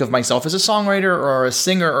I think of myself as a songwriter or a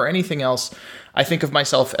singer or anything else, I think of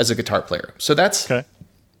myself as a guitar player. So that's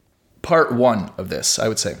part one of this, I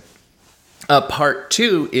would say. Part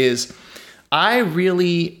two is I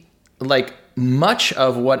really like much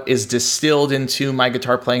of what is distilled into my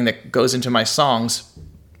guitar playing that goes into my songs.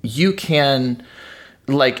 You can...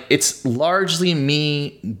 like, it's largely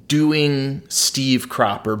me doing Steve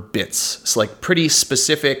Cropper bits. It's like pretty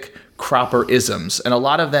specific Cropper-isms. And a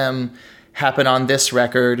lot of them happen on this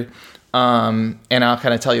record. And I'll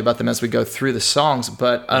kind of tell you about them as we go through the songs.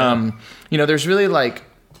 But, there's really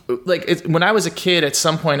when I was a kid, at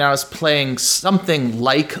some point I was playing something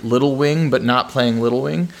like Little Wing, but not playing Little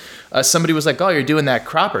Wing. Somebody was like, "Oh, you're doing that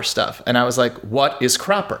Cropper stuff." And I was like, "What is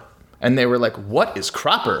Cropper?" And they were like, "What is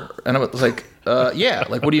Cropper?" And I was like, yeah,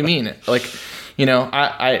 like, what do you mean? Like,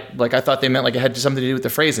 I thought they meant like it had something to do with the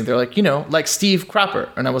phrasing. They're like, like Steve Cropper.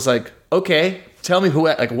 And I was like, okay, tell me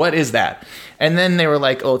what is that? And then they were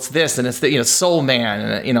like, oh, it's this, and it's the, Soul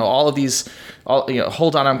Man, and, all of these,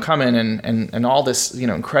 Hold On, I'm Coming, and all this,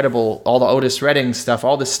 incredible, all the Otis Redding stuff,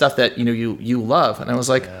 all this stuff that, you love. And I was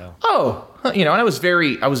like, oh, and I was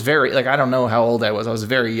very, like, I don't know how old I was. I was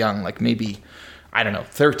very young, like maybe, I don't know,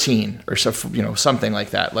 13 or so, something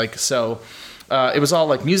like that. Like, so it was all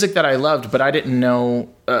like music that I loved, but I didn't know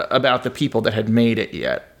about the people that had made it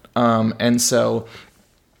yet. And so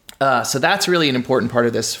that's really an important part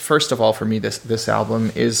of this. First of all, for me, this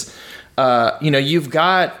album is, you've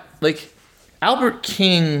got like Albert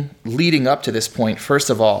King leading up to this point, first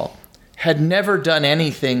of all, had never done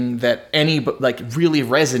anything that really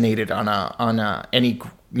resonated on any,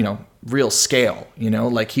 real scale,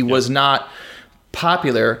 like he was not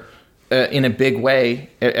popular in a big way,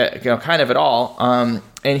 kind of at all.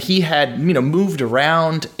 And he had, moved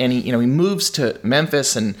around, and he moves to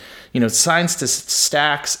Memphis and, signs to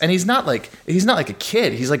Stax. And he's not like a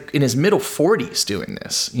kid. He's like in his middle 40s doing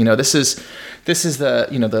this. This is the,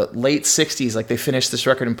 the late 60s. Like they finished this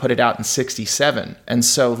record and put it out in 67. And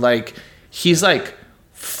so like, he's like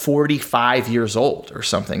 45 years old or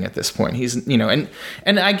something at this point. He's, and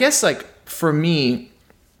I guess like for me,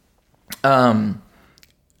 Bruce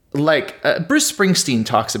Springsteen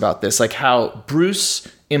talks about this, like how Bruce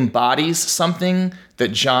embodies something that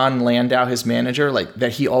John Landau, his manager, like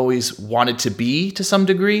that he always wanted to be to some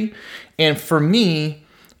degree. And for me,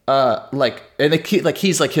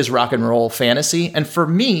 he's like his rock and roll fantasy. And for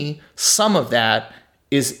me, some of that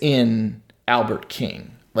is in Albert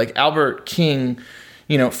King. Like Albert King,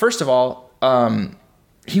 first of all,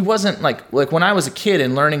 he wasn't like when I was a kid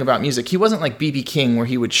and learning about music, he wasn't like B.B. King where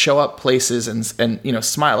he would show up places and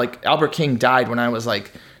smile. Like Albert King died when I was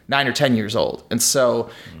like 9 or 10 years old. And so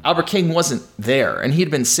Albert King wasn't there, and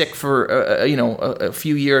he'd been sick for, a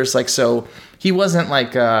few years. Like, so he wasn't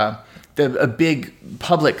like a big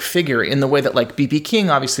public figure in the way that like B.B. King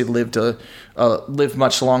obviously lived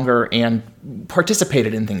much longer and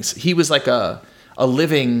participated in things. He was like a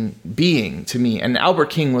living being to me. And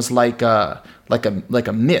Albert King was like a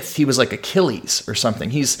myth. He was like Achilles or something.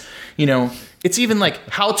 He's, it's even like,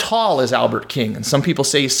 how tall is Albert King? And some people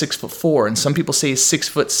say he's 6'4", and some people say he's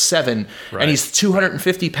 6'7", right. And he's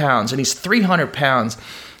 250 pounds, and he's 300 pounds.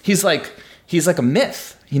 He's like a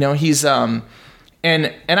myth, he's, and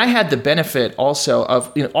I had the benefit also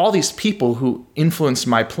of, all these people who influenced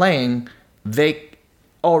my playing. They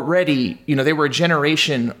already, they were a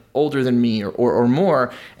generation older than me or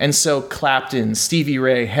more. And so Clapton, Stevie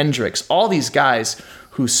Ray, Hendrix, all these guys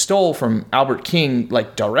who stole from Albert King,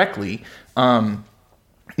 like directly, I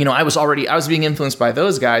was being influenced by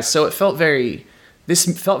those guys. So it felt very this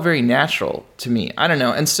felt very natural to me. I don't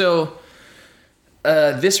know. And so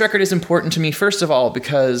this record is important to me, first of all,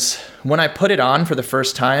 because when I put it on for the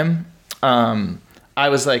first time, I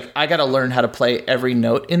was like, I got to learn how to play every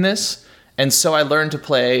note in this. And so I learned to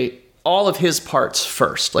play all of his parts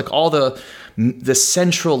first, like all the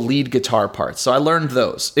central lead guitar parts. So I learned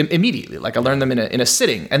those immediately. Like I learned them in a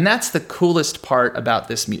sitting. And that's the coolest part about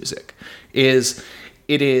this music, is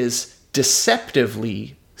it is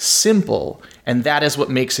deceptively simple. And that is what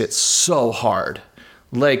makes it so hard.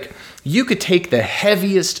 Like you could take the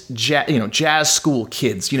heaviest jazz school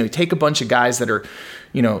kids, take a bunch of guys that are,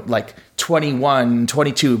 like 21,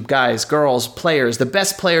 22 guys, girls, players, the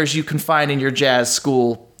best players you can find in your jazz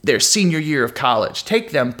school, their senior year of college.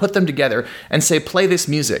 Take them, put them together and say, play this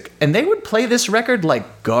music. And they would play this record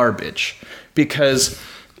like garbage, because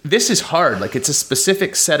this is hard. Like it's a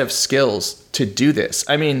specific set of skills to do this.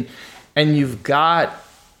 And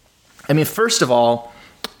first of all,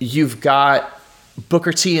 you've got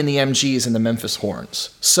Booker T and the MGs and the Memphis Horns.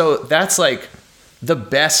 So that's like the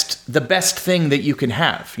best thing that you can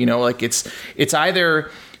have. Like it's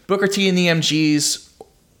either Booker T and the MGs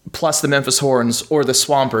plus the Memphis Horns, or the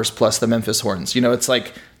Swampers plus the Memphis Horns. It's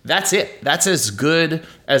like that's it. That's as good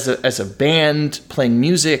as a band playing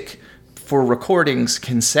music for recordings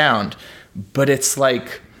can sound. But it's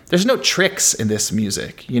like there's no tricks in this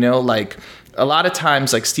music. Like a lot of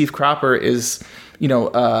times, like Steve Cropper is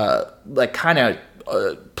like kind of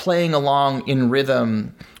playing along in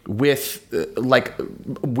rhythm with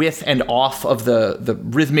and off of the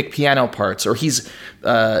rhythmic piano parts, or he's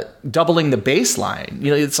doubling the bass line.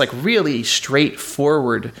 It's like really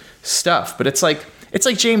straightforward stuff, but it's like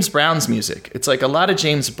James Brown's music. It's like a lot of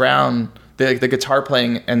James Brown, the guitar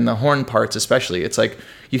playing and the horn parts especially. It's like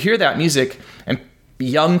you hear that music and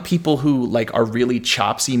young people who like are really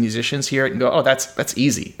chopsy musicians hear it and go, oh, that's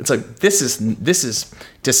easy. It's like this is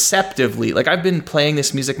deceptively, like I've been playing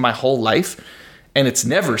this music my whole life and it's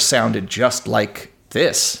never sounded just like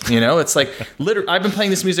this. It's like literally I've been playing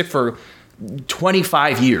this music for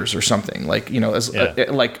 25 years or something, like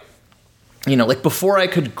like before I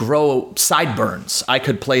could grow sideburns, I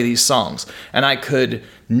could play these songs, and I could.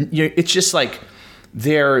 It's just like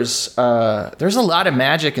there's a lot of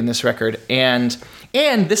magic in this record, and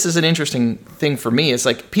this is an interesting thing for me. It's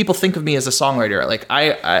like people think of me as a songwriter. Like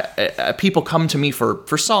I people come to me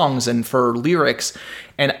for songs and for lyrics,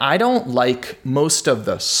 and I don't like most of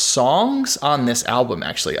the songs on this album.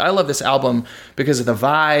 Actually, I love this album because of the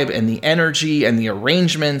vibe and the energy and the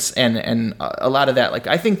arrangements and a lot of that. Like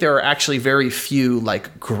I think there are actually very few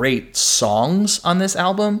like great songs on this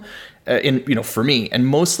album, for me, and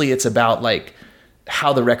mostly it's about like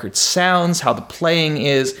how the record sounds, how the playing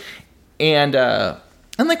is, and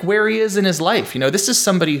like where he is in his life. This is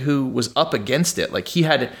somebody who was up against it. Like he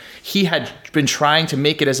had been trying to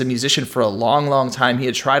make it as a musician for a long, long time. He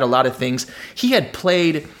had tried a lot of things. He had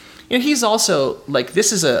played, he's also like,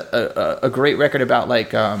 this is a great record about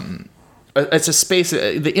like, it's a space,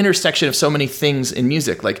 the intersection of so many things in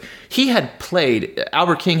music. Like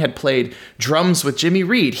Albert King had played drums with Jimmy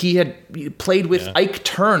Reed. He had played with Ike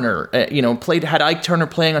Turner, had Ike Turner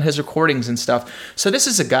playing on his recordings and stuff. So this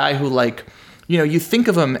is a guy who like, you think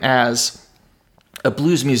of him as a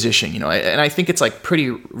blues musician, and I think it's like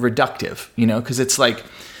pretty reductive, because it's like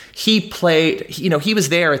he played, he was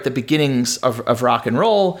there at the beginnings of rock and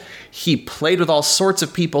roll. He played with all sorts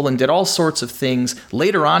of people and did all sorts of things.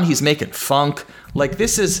 Later on, he's making funk. Like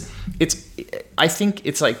I think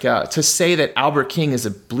it's like to say that Albert King is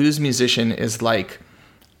a blues musician is like,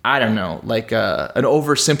 I don't know, like an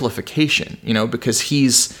oversimplification, because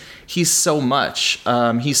he's so much.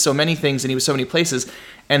 He's so many things and he was so many places.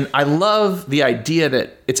 And I love the idea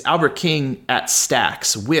that it's Albert King at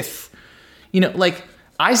Stax with, like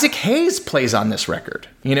Isaac Hayes plays on this record,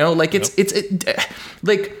 like it's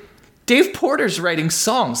like Dave Porter's writing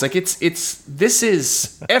songs. Like this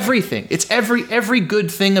is everything. It's every good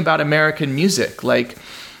thing about American music. Like,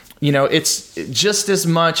 it's just as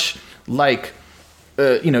much like,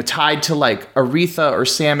 tied to like Aretha or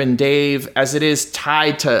Sam and Dave as it is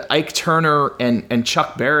tied to Ike Turner and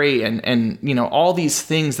Chuck Berry and all these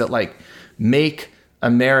things that like make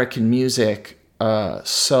American music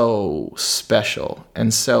so special.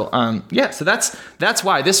 And so so that's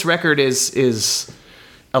why this record is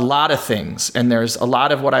a lot of things, and there's a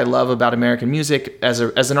lot of what I love about American music as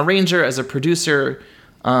an arranger, as a producer.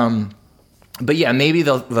 But yeah, maybe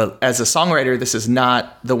as a songwriter, this is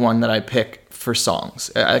not the one that I pick for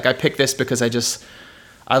songs. Like I picked this because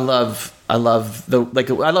I love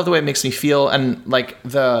the way it makes me feel, and like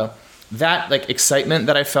that like excitement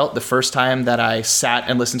that I felt the first time that I sat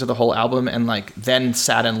and listened to the whole album and like then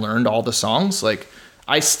sat and learned all the songs. Like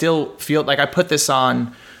I still feel like I put this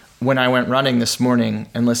on when I went running this morning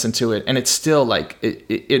and listened to it, and it's still like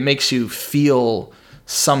it makes you feel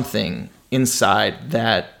something inside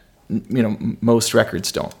that most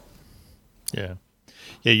records don't. Yeah,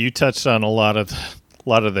 you touched on a lot of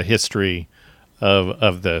the history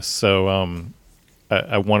of this. So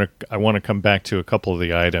I want to come back to a couple of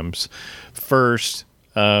the items. First,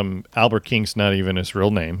 Albert King's not even his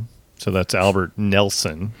real name, so that's Albert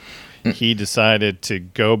Nelson. He decided to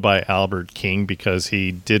go by Albert King because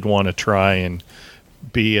he did want to try and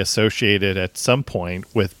be associated at some point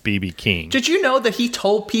with B.B. King. Did you know that he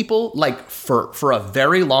told people like for a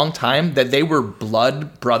very long time that they were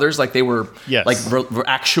blood brothers, like they were were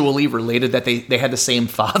actually related, that they had the same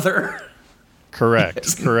father?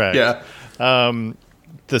 Correct. Yeah.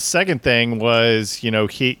 The second thing was,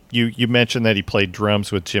 you mentioned that he played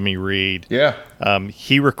drums with Jimmy Reed. Yeah.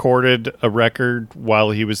 He recorded a record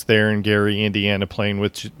while he was there in Gary, Indiana, playing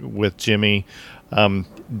with Jimmy.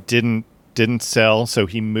 Didn't sell, so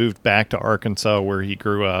he moved back to Arkansas where he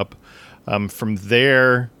grew up. From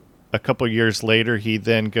there, a couple years later, he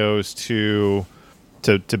then goes to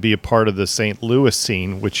be a part of the St. Louis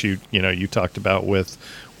scene, which you talked about with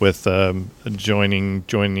joining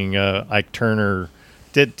Ike Turner.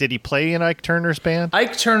 Did he play in Ike Turner's band?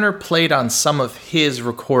 Ike Turner played on some of his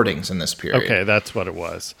recordings in this period. Okay, that's what it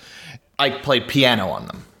was. Ike played piano on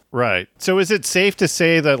them. Right. So is it safe to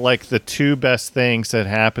say that like the two best things that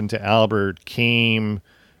happened to Albert came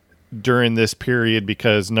during this period?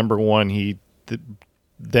 Because number one, he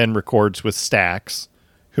then records with Stax,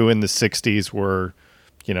 who in the 60s were,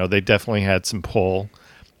 they definitely had some pull.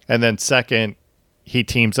 And then second, he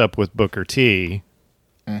teams up with Booker T,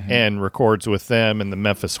 and records with them and the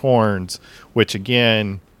Memphis Horns, which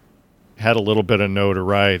again had a little bit of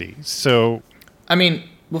notoriety. So, I mean,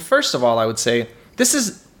 well, first of all, I would say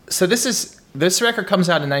this record comes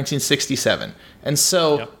out in 1967, and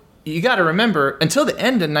so you got to remember, until the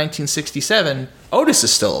end of 1967, Otis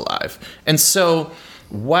is still alive, and so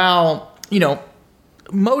while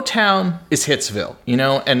Motown is Hitsville,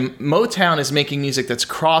 and Motown is making music that's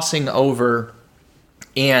crossing over,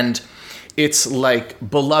 and it's like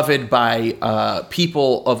beloved by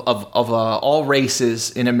people of all races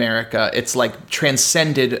in America. It's like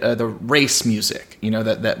transcended the race music.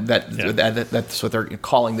 That's what they're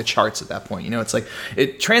calling the charts at that point. It's like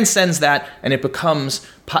it transcends that and it becomes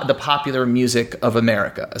the popular music of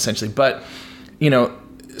America essentially. But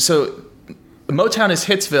so Motown is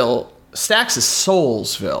Hitsville, Stax is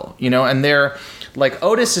Soulsville. And they're like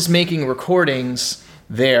Otis is making recordings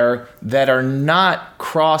there that are not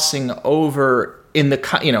crossing over in the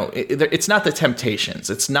it's not the Temptations,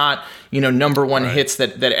 it's not number one hits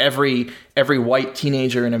that every white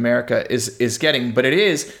teenager in America is getting, but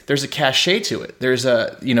there's a cachet to it. There's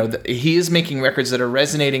he is making records that are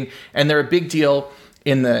resonating, and they're a big deal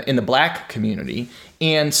in the black community.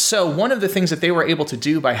 And so one of the things that they were able to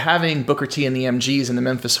do by having Booker T and the MGs and the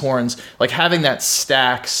Memphis Horns, like having that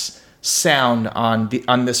Stax sound on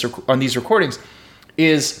these recordings,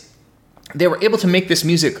 is they were able to make this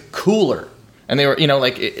music cooler, and they were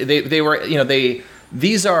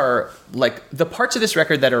these are like the parts of this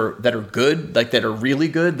record that are good, like that are really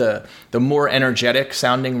good, the more energetic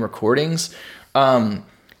sounding recordings.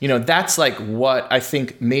 That's like what I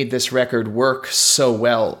think made this record work so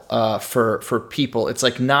well for people. It's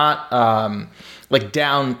like not like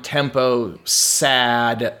down tempo,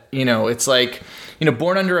 sad. It's like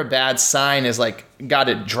Born Under a Bad Sign is like got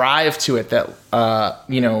a drive to it that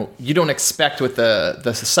you don't expect with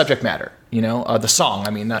the subject matter. The song.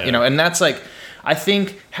 I mean, and that's like, I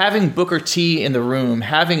think having Booker T in the room,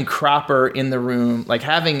 having Cropper in the room, like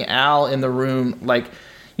having Al in the room, like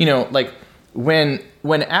when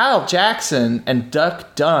Al Jackson and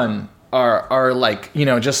Duck Dunn are like,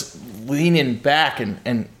 just leaning back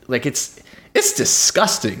and like it's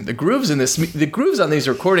disgusting. The grooves on these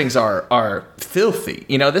recordings are filthy.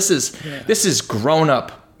 This is grown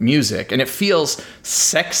up music, and it feels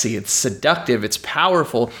sexy, it's seductive, it's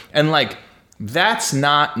powerful, and like that's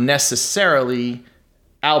not necessarily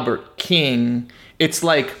Albert King. It's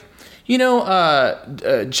like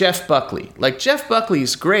Jeff Buckley. Like Jeff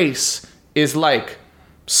Buckley's grace is like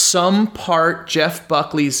some part Jeff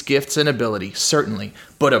Buckley's gifts and ability, certainly.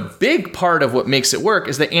 But a big part of what makes it work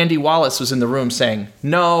is that Andy Wallace was in the room saying,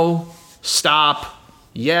 no, stop,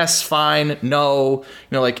 yes, fine, no.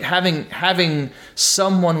 Like having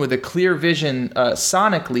someone with a clear vision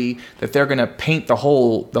sonically that they're going to paint the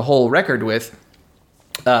whole record with.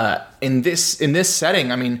 In this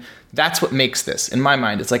setting, I mean, that's what makes this, in my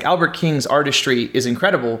mind. It's like Albert King's artistry is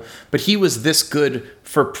incredible, but he was this good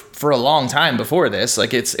for a long time before this.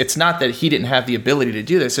 Like it's not that he didn't have the ability to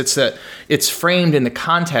do this. It's that it's framed in the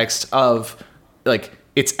context of like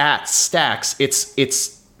it's at Stax.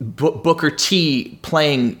 It's Booker T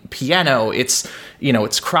playing piano. It's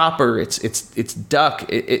Cropper. It's Duck.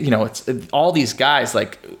 It's all these guys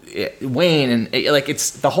like Wayne and like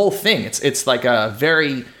it's the whole thing. It's like a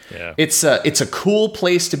very it's a cool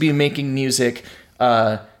place to be making music,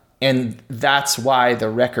 and that's why the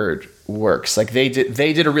record works. Like they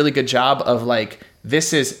did a really good job of like,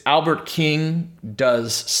 this is Albert King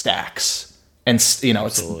does Stax, and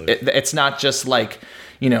it's not just like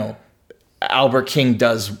Albert King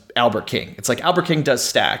does Albert King. It's like Albert King does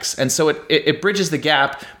Stax, and so it bridges the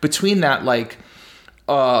gap between that like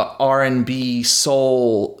R&B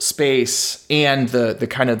soul space and the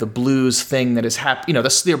kind of the blues thing that is happening.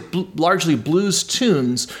 They're largely blues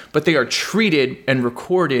tunes, but they are treated and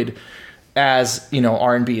recorded as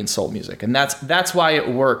R&B and soul music, and that's why it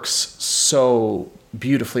works so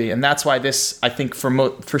beautifully, and that's why this, I think,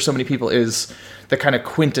 for so many people is the kind of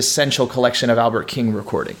quintessential collection of Albert King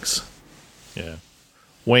recordings. Yeah.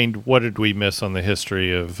 Wayne, what did we miss on the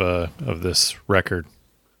history of this record?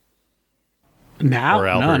 Now, or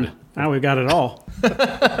Albert? none. Now we've got it all.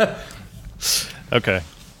 Okay.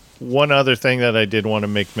 One other thing that I did want to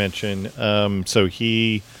make mention.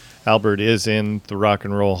 Albert is in the Rock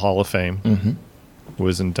and Roll Hall of Fame. Mm-hmm.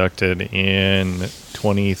 Was inducted in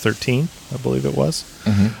 2013, I believe it was.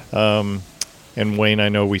 Mm-hmm. And Wayne, I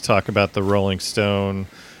know we talk about the Rolling Stone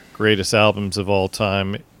greatest albums of all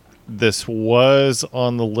time. This was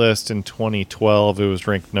on the list in 2012. It was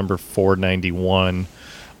ranked number 491.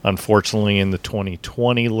 Unfortunately, in the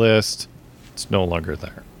 2020 list, it's no longer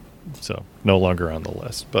there. So, no longer on the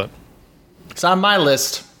list. But it's on my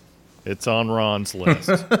list. It's on Ron's list.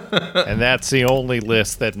 And that's the only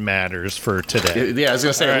list that matters for today. Yeah, I was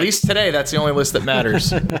going to say, at least today, that's the only list that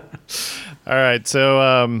matters. All right,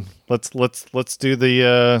 so let's do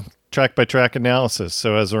the track-by-track analysis.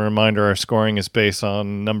 So as a reminder, our scoring is based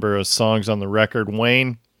on number of songs on the record.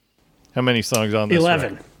 Wayne, how many songs on this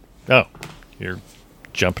 11. record? Oh, you're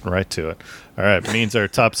jumping right to it. All right, means our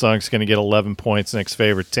top song is going to get 11 points, next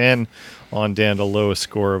favorite 10, on down to lowest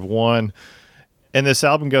score of 1. And this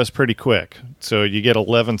album goes pretty quick. So you get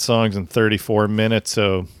 11 songs in 34 minutes.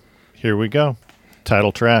 So here we go.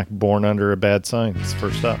 Title track, Born Under a Bad Sign. It's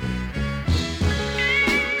first up.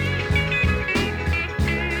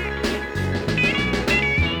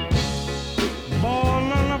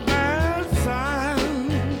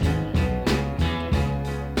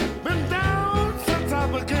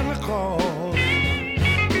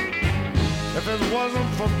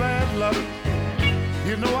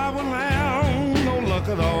 I wouldn't have no luck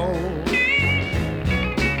at all.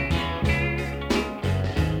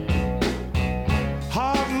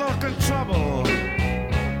 Hard luck and trouble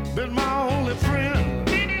been my only friend.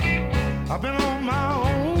 I've been on my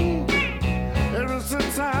own ever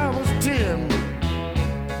since I was 10.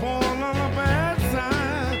 Born on a bad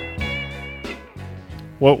side.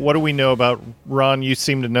 What do we know about, Ron? You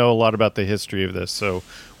seem to know a lot about the history of this. So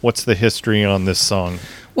what's the history on this song?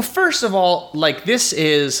 Well, first of all, like, this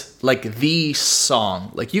is like the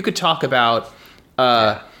song. Like, you could talk about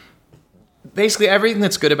basically everything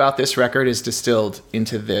that's good about this record is distilled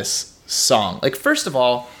into this song. Like, first of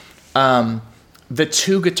all, the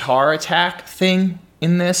 2 guitar attack thing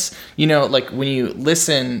in this, like when you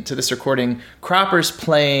listen to this recording, Cropper's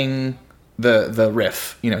playing the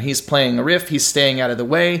riff. He's playing a riff. He's staying out of the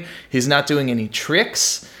way. He's not doing any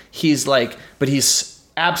tricks. But he's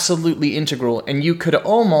absolutely integral, and you could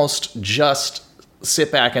almost just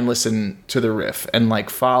sit back and listen to the riff and like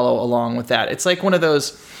follow along with that. It's like one of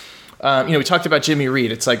those, we talked about Jimmy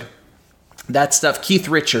Reed. It's like that stuff, Keith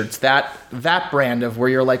Richards, that brand of where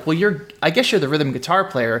you're like, well, I guess you're the rhythm guitar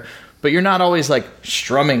player, but you're not always like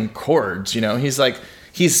strumming chords.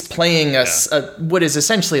 He's playing what is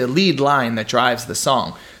essentially a lead line that drives the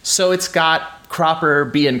song. So it's got Cropper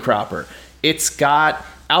being Cropper. It's got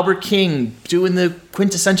Albert King doing the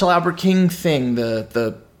quintessential Albert King thing,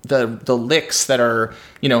 the licks that are,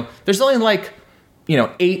 there's only like,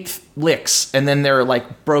 8 licks, and then they're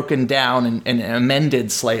like broken down and amended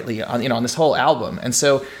slightly on this whole album. And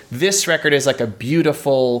so this record is like a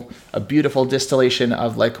beautiful distillation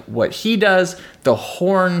of like what he does. The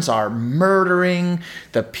horns are murdering.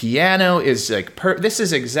 The piano is like this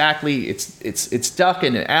is exactly it's Duck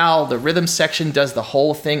and Al. The rhythm section does the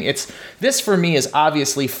whole thing. This for me is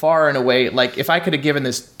obviously far and away, like, if I could have given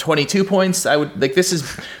this 22 points, I would, like, this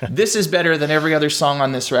is better than every other song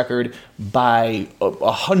on this record by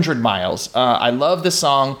 100 miles. I love the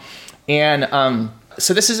song. And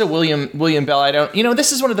so this is a William Bell. I don't,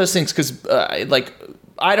 this is one of those things because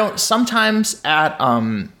I don't sometimes at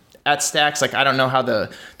Stax, like I don't know how the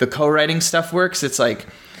co-writing stuff works. It's like,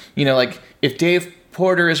 like if Dave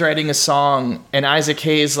Porter is writing a song and Isaac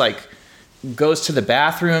Hayes like goes to the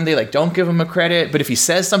bathroom, they like don't give him a credit, but if he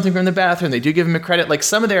says something from the bathroom, they do give him a credit. Like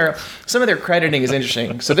some of their crediting is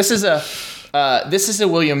interesting. So this is a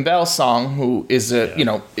William Bell song, who is a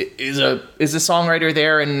songwriter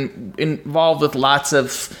there and involved with lots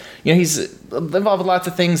of, he's involved with lots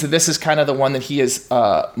of things. This is kind of the one that he is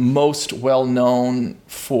most well known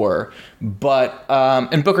for. But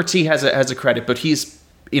and Booker T has a credit, but he's,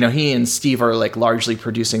 he and Steve are like largely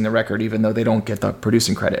producing the record, even though they don't get the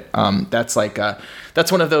producing credit. That's like that's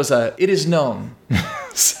one of those. It is known.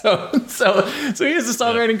 so he has a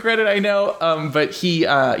songwriting credit, I know. But he,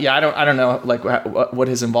 I don't know like what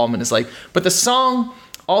his involvement is like. But the song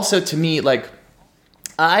also, to me, like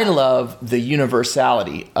I love the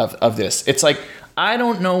universality of this. It's like I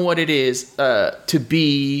don't know what it is to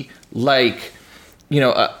be like,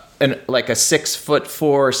 like a 6'4",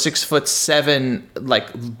 6'7", like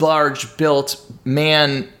large built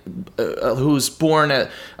man who's born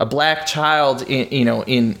a black child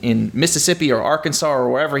in Mississippi or Arkansas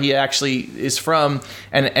or wherever he actually is from,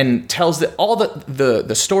 and tells all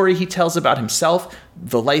the story he tells about himself,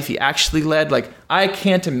 the life he actually led. Like I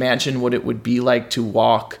can't imagine what it would be like to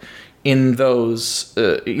walk in those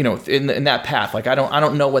in that path. Like I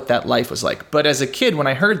don't know what that life was like. But as a kid, when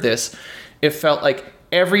I heard this, it felt like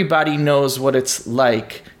everybody knows what it's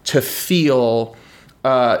like to feel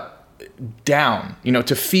down,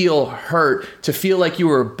 to feel hurt, to feel like you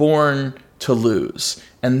were born to lose.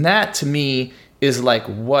 And that to me is like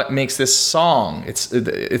what makes this song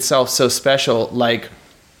itself so special. Like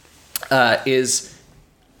is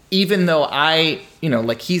even though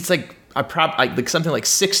he's like like something like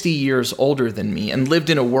 60 years older than me and lived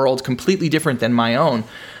in a world completely different than my own,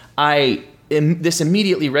 this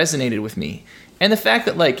immediately resonated with me. And the fact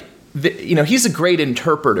that like, he's a great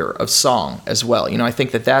interpreter of song as well. I think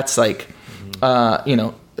that's like, a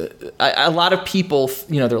lot of people,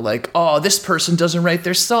 they're like, oh, this person doesn't write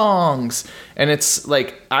their songs. And it's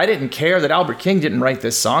like, I didn't care that Albert King didn't write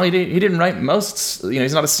this song. He didn't write most,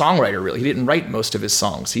 he's not a songwriter really. He didn't write most of his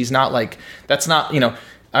songs. He's not like, that's not,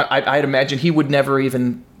 I'd imagine he would never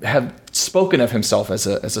even have spoken of himself as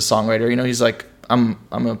a songwriter. He's like, I'm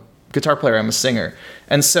a guitar player, I'm a singer.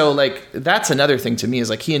 And so like that's another thing to me is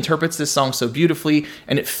like he interprets this song so beautifully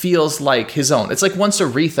and it feels like his own. It's like once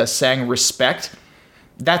Aretha sang Respect,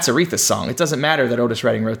 that's Aretha's song. It doesn't matter that Otis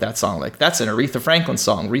Redding wrote that song. Like that's an Aretha Franklin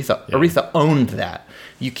song. Aretha owned that.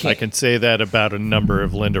 You can't. I can say that about a number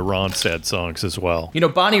of Linda Ronstadt songs as well.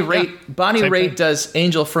 Bonnie Raitt does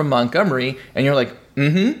Angel from Montgomery and you're like,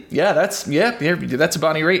 that's a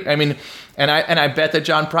Bonnie Raitt. I mean, and I bet that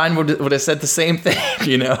John Prine would have said the same thing,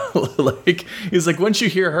 like he's like, once you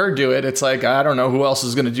hear her do it, it's like, I don't know who else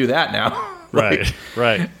is going to do that now.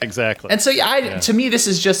 Right, exactly. And so to me, this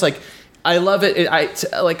is just like, I love it.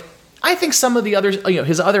 I think some of the others,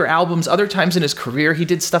 his other albums, other times in his career, he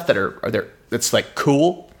did stuff that are there that's like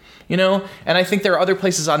cool, and I think there are other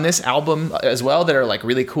places on this album as well that are like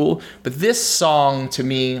really cool. But this song to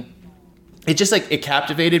me, it just like, it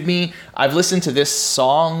captivated me. I've listened to this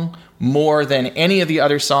song more than any of the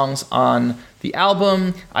other songs on the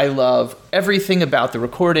album. I love everything about the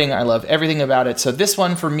recording. I love everything about it. So this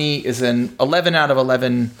one for me is an 11 out of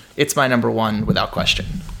 11. It's my number one without question.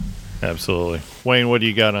 Absolutely. Wayne, what do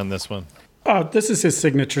you got on this one? Oh, this is his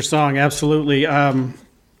signature song, absolutely. And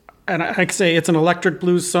I can say it's an electric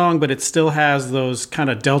blues song, but it still has those kind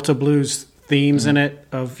of Delta blues themes in it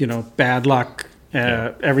of, bad luck,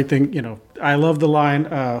 everything, I love the line,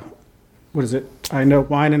 what is it? I know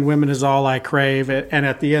wine and women is all I crave. And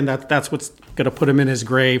at the end, that's what's going to put him in his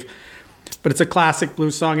grave. But it's a classic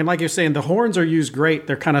blues song. And like you're saying, the horns are used great.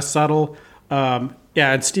 They're kind of subtle. And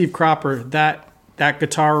Steve Cropper, that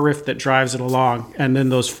guitar riff that drives it along, and then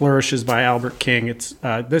those flourishes by Albert King. It's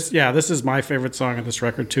this is my favorite song on this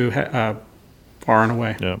record too, far and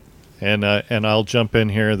away. Yeah. And I'll jump in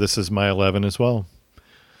here. This is my 11 as well.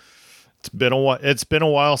 It's been a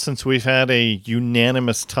while since we've had a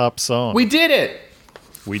unanimous top song. We did it.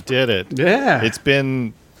 Yeah. It's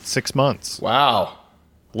been 6 months. Wow.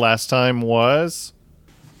 Last time was?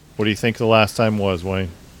 What do you think the last time was,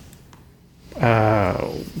 Wayne?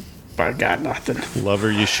 I got nothing.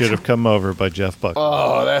 Lover, You Should Have Come Over by Jeff Buckley.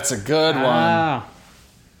 Oh, that's a good one.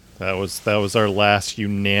 That was our last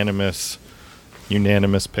unanimous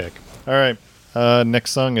pick. All right.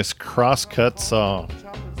 Next song is Crosscut Song.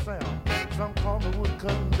 Some call me wood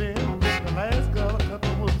cutting bin. The last girl I cut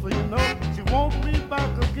the wood for, she wants me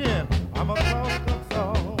back again.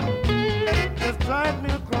 drag me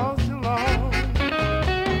across your lawn.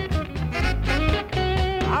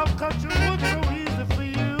 I'll cut your wood so easy for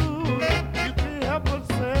you. You can't help but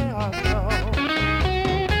say I know.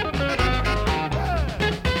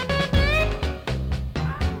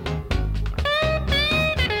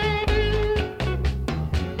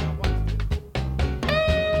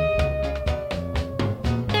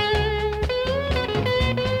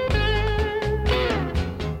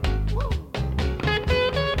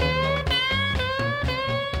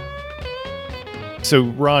 So,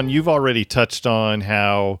 Ron, you've already touched on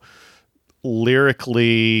how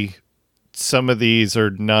lyrically some of these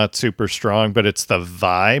are not super strong, but it's the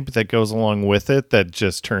vibe that goes along with it that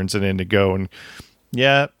just turns it into going,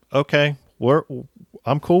 yeah, okay,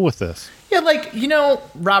 I'm cool with this. Yeah, like,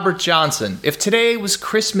 Robert Johnson. If today was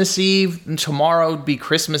Christmas Eve and tomorrow would be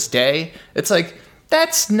Christmas Day, it's like,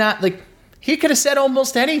 that's not, like, he could have said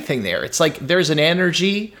almost anything there. It's like, there's an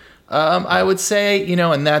energy, I would say,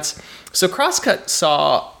 and that's... So Crosscut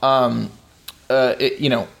Saw,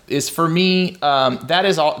 is for me,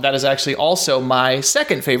 that is actually also my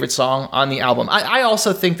second favorite song on the album. I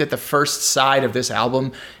also think that the first side of this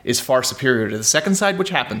album is far superior to the second side, which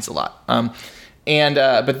happens a lot.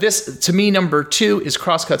 But this, to me, number 2 is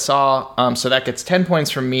Crosscut Saw, so that gets 10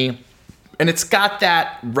 points from me. And it's got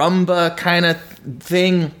that rumba kind of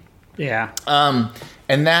thing. Yeah.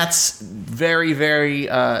 And that's very, very...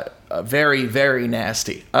 very, very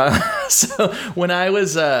nasty. So when I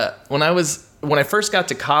first got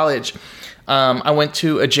to college, I went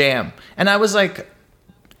to a jam, and I was like,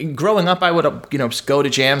 growing up, I would go to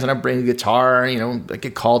jams and I'd bring a guitar, I'd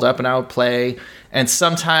get called up and I would play. And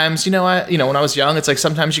sometimes, when I was young, it's like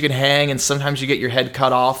sometimes you can hang and sometimes you get your head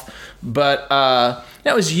cut off. But I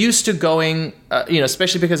was used to going,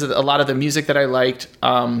 especially because of a lot of the music that I liked.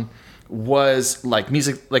 Was like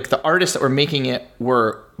music, like the artists that were making it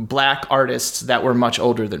were black artists that were much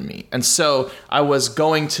older than me. And so I was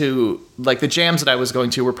going to, like, the jams that I was going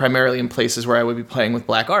to were primarily in places where I would be playing with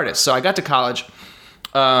black artists. So I got to college,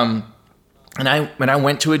 and I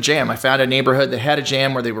went to a jam. I found a neighborhood that had a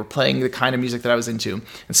jam where they were playing the kind of music that I was into.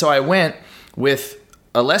 And so I went with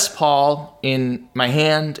a Les Paul in my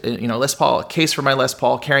hand, Les Paul, a case for my Les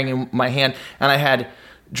Paul carrying in my hand, and I had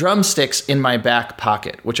drumsticks in my back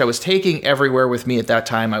pocket, which I was taking everywhere with me at that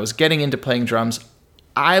time. I was getting into playing drums.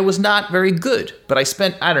 I was not very good, but I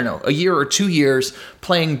spent, I don't know, a year or 2 years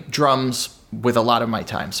playing drums with a lot of my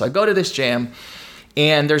time. So I go to this jam,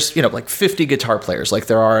 and there's, like 50 guitar players, like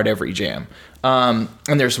there are at every jam. And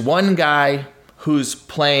there's one guy who's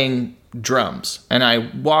playing drums, and I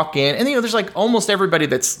walk in, and there's like almost everybody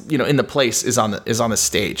that's in the place is on the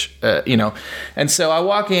stage, and so I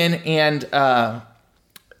walk in, and I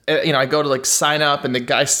go to like sign up, and the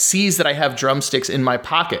guy sees that I have drumsticks in my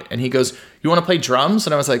pocket, and he goes, "You want to play drums?"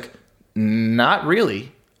 And I was like, "Not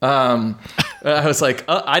really." I was like,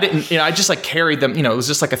 I didn't, I just like carried them, it was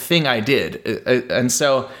just like a thing I did. And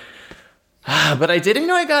so, but I did,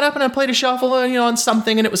 I got up and I played a shuffle, on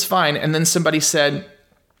something, and it was fine. And then somebody said,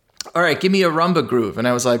 "All right, give me a rumba groove." And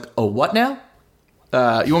I was like, "Oh, what now? You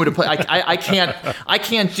want me to play?" I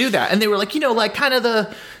can't do that. And they were like, like kind of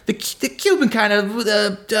the Cuban kind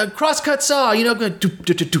of crosscut saw, and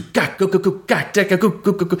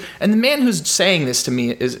the man who's saying this to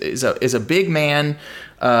me is a big man,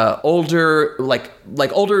 older, like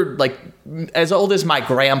older, like as old as my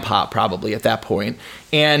grandpa probably at that point,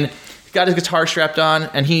 and got his guitar strapped on,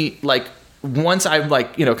 and he like. Once I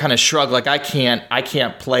like, kind of shrug, like I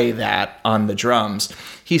can't play that on the drums.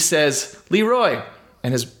 He says, "Leroy,"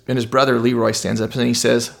 and his brother Leroy stands up and he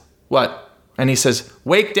says, "What?" And he says,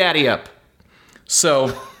 "Wake Daddy up."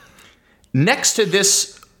 So next to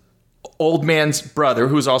this old man's brother,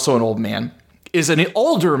 who's also an old man, is an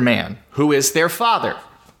older man who is their father.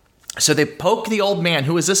 So they poke the old man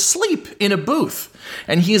who is asleep in a booth,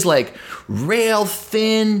 and he's like rail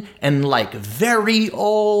thin and like very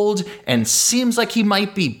old and seems like he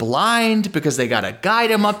might be blind because they got to guide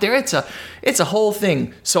him up there. It's a whole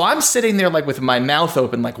thing. So I'm sitting there like with my mouth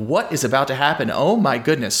open, like what is about to happen? Oh my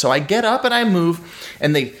goodness. So I get up and I move,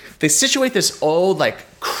 and they situate this old, like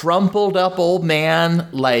crumpled up old man,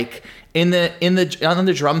 like on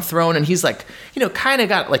the drum throne, and he's like, kind of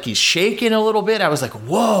got like he's shaking a little bit. I was like,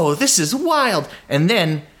 whoa, this is wild. And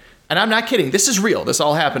then, and I'm not kidding, this is real, this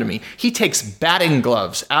all happened to me. He takes batting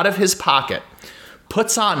gloves out of his pocket,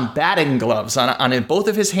 puts on batting gloves on both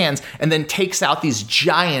of his hands, and then takes out these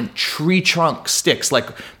giant tree trunk sticks, like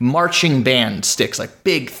marching band sticks, like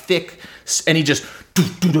big, thick, and he just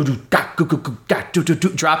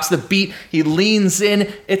drops the beat. He leans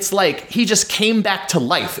in. It's like he just came back to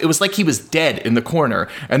life. It was like he was dead in the corner.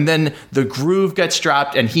 And then the groove gets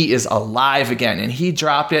dropped and he is alive again. And he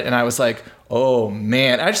dropped it and I was like, oh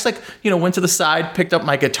man. I just went to the side, picked up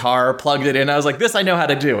my guitar, plugged it in. I was like, this I know how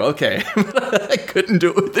to do. Okay. I couldn't do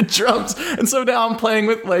it with the drums. And so now I'm playing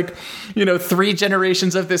with 3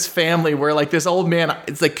 generations of this family where this old man,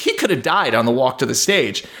 it's like he could have died on the walk to the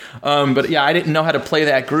stage. But yeah, I didn't know how to play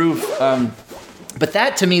that groove. But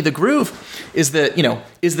that to me, the groove is the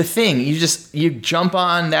thing. You jump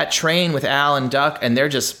on that train with Al and Duck and they're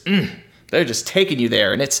just taking you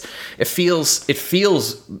there, and it feels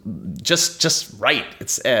just right.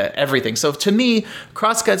 It's everything. So to me,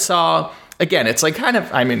 Crosscut Saw, again, it's like kind of,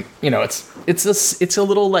 it's a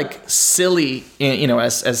little silly,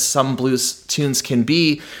 as some blues tunes can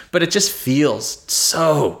be, but it just feels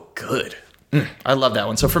so good. I love that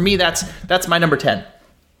one. So for me, that's my number 10.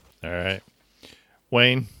 All right,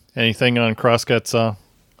 Wayne, anything on Crosscut Saw?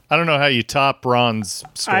 I don't know how you top Ron's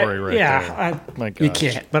story there. My gosh. You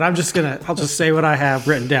can't. But I'll just say what I have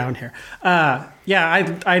written down here.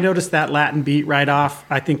 I noticed that Latin beat right off.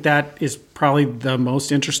 I think that is probably the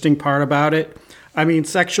most interesting part about it. I mean,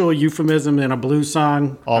 sexual euphemism in a blues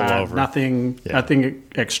song, all over. Nothing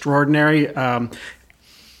extraordinary.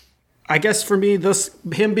 I guess for me,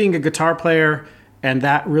 him being a guitar player and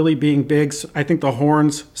that really being big, I think the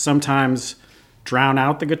horns sometimes drown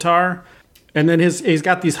out the guitar. And then he's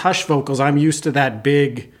got these hush vocals. I'm used to that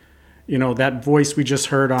big, that voice we just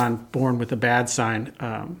heard on Born with a Bad Sign.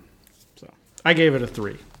 So I gave it a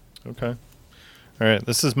 3. Okay. All right.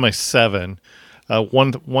 This is my 7.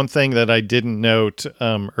 One thing that I didn't note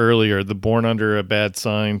earlier, the Born Under a Bad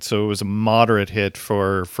Sign, so it was a moderate hit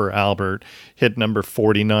for Albert, hit number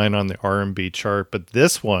 49 on the R&B chart. But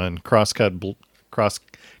this one, Crosscut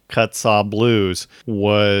Saw Blues,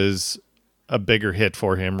 was a bigger hit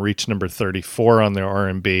for him, reached number 34 on the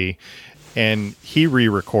R&B, and he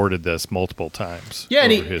re-recorded this multiple times over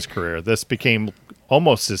his career. This became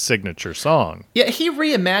almost his signature song. Yeah, he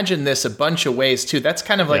reimagined this a bunch of ways too. That's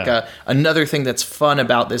kind of another thing that's fun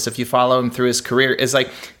about this, if you follow him through his career, is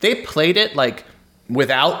they played it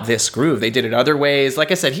without this groove. They did it other ways.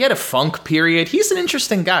 Like I said, he had a funk period. He's an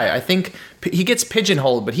interesting guy. I think he gets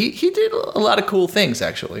pigeonholed, but he did a lot of cool things,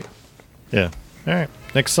 actually. Yeah. All right.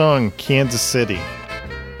 Next song, Kansas City.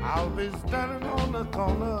 I'll be standing on the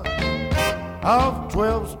corner of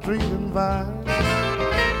 12th Street and Vine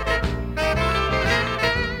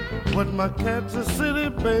with my Kansas City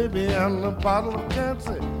baby and a bottle of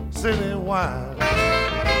Kansas City wine.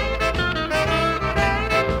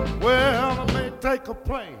 Well, I may take a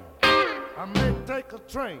plane, I may take a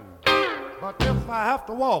train, but if I have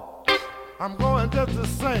to walk, I'm going just the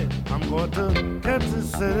same. I'm going to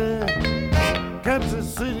Kansas City.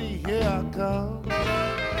 Kansas City, here I come.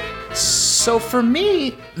 So for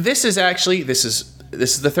me, this is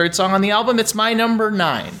the third song on the album. It's my number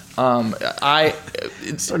 9. Starting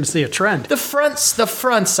to see a trend. The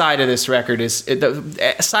front side of this record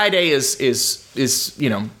side A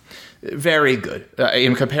is very good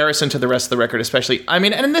in comparison to the rest of the record, especially. I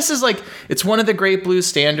mean, and this is it's one of the great blues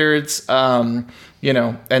standards. And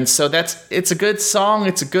so it's a good song.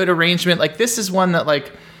 It's a good arrangement. This is one that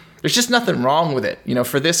there's just nothing wrong with it.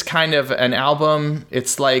 For this kind of an album,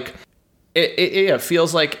 it's it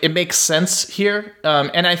feels like it makes sense here.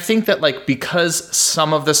 And I think that because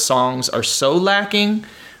some of the songs are so lacking,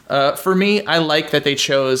 for me, I like that they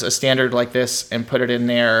chose a standard like this and put it in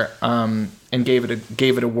there, and gave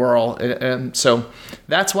it a whirl. And so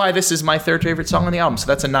that's why this is my third favorite song on the album. So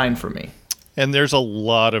that's a 9 for me. And there's a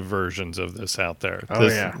lot of versions of this out there.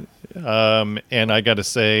 Yeah. And I got to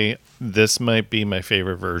say, this might be my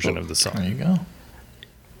favorite version of the song. There you go.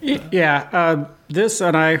 Yeah, this,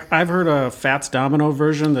 and I've heard a Fats Domino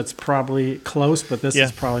version that's probably close, but this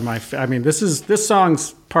is probably my. I mean, this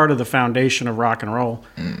song's part of the foundation of rock and roll,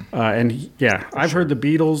 I've heard the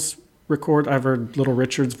Beatles record. I've heard Little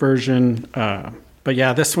Richard's version, but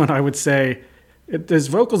yeah, this one I would say his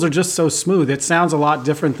vocals are just so smooth. It sounds a lot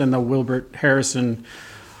different than the Wilbert Harrison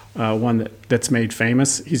one that's made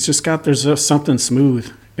famous. He's just there's just something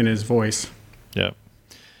smooth in his voice. Yeah.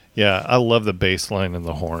 Yeah, I love the bass line and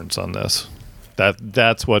the horns on this.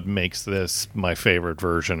 That's what makes this my favorite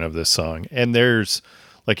version of this song. And there's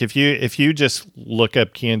if you just look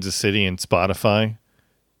up Kansas City in Spotify,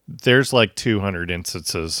 there's 200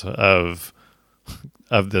 instances of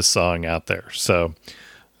this song out there. So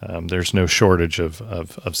there's no shortage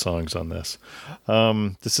of songs on this.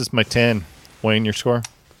 This is my 10. Wayne, your score?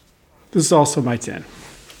 This is also my 10.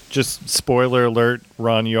 Just spoiler alert,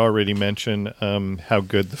 Ron, you already mentioned how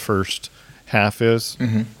good the first half is.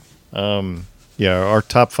 Yeah, our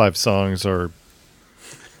top 5 songs are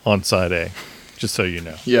on side A, just so you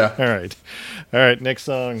know. Yeah. All right. Next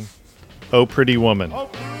song, "Oh Pretty Woman." Oh,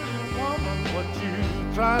 pretty woman, what you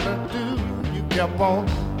trying to do? You kept on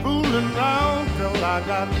fooling around till I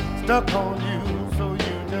got stuck on you. So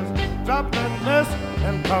you just drop that mess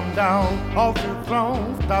and come down off your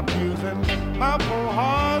throne. Stop using my poor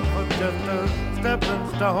heart for just a stepping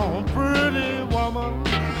stone. Pretty woman,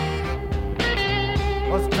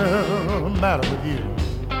 what's the matter with you?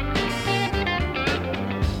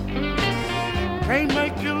 Can't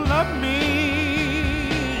make you love me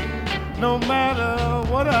no matter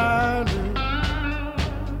what I do.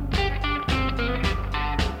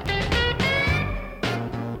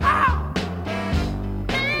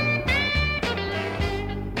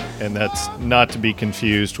 And that's not to be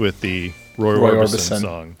confused with the Roy Roy Orbison Orbison.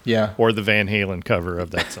 song. Yeah. Or the Van Halen cover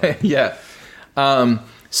of that song. Yeah.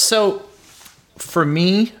 So for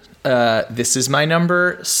me, this is my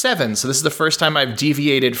number 7. So this is the first time I've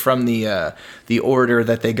deviated from the order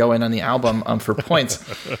that they go in on the album for points.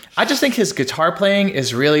 I just think his guitar playing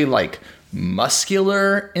is really like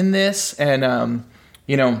muscular in this, and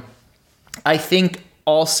I think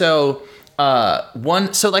also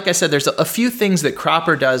so like I said, there's a few things that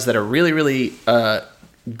Cropper does that are really, really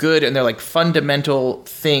good, and they're like fundamental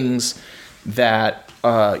things that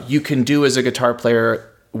you can do as a guitar player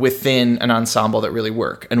within an ensemble that really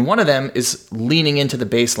work. And one of them is leaning into the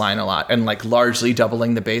bass line a lot and like largely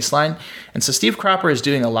doubling the bass line. And so Steve Cropper is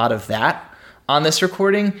doing a lot of that on this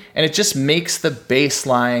recording, and it just makes the bass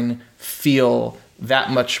line feel that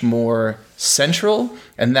much more central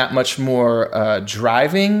and that much more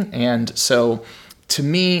driving. And so to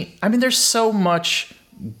me, I mean, there's so much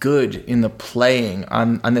good in the playing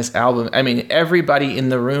on this album. I mean, everybody in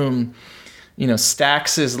the room,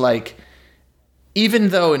 Stax is like, even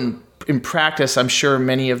though in practice, I'm sure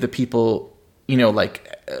many of the people,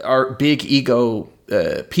 are big ego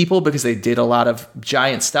people because they did a lot of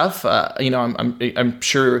giant stuff. I'm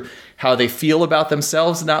sure how they feel about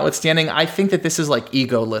themselves notwithstanding. I think that this is like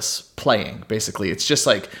egoless playing. Basically, it's just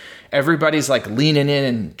like everybody's like leaning in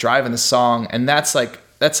and driving the song, and that's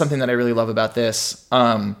something that I really love about this.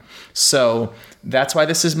 So that's why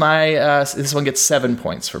this is my this one gets 7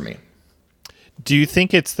 points for me. Do you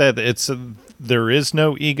think it's that there is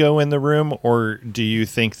no ego in the room, or do you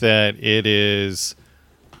think that it is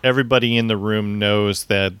everybody in the room knows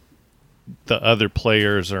that the other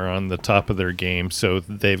players are on the top of their game, so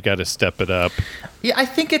they've got to step it up? Yeah, I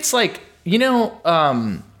think it's like,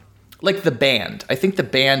 like the band. I think the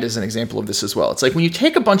band is an example of this as well. It's like when you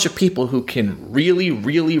take a bunch of people who can really,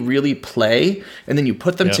 really, really play, and then you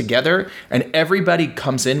put them together, and everybody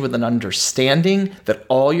comes in with an understanding that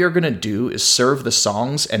all you're going to do is serve the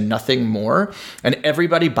songs and nothing more, and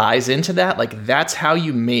everybody buys into that. Like, that's how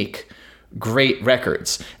you make great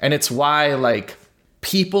records. And it's why, like,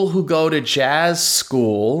 people who go to jazz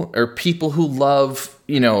school or people who love,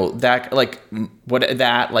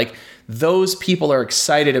 those people are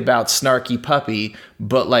excited about Snarky Puppy,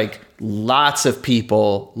 but like lots of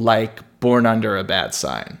people like Born Under a Bad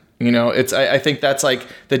Sign. I think that's like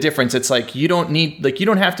the difference. It's like you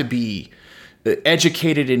don't have to be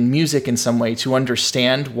educated in music in some way to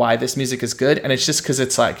understand why this music is good. And it's just because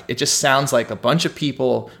it's like, it just sounds like a bunch of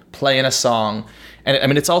people playing a song. And I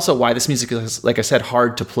mean, it's also why this music is, like I said,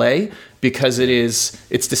 hard to play, because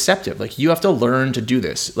it's deceptive. Like, you have to learn to do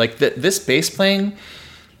this. Like this bass playing,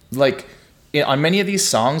 like on many of these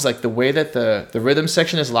songs, like the way that the rhythm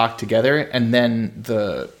section is locked together, and then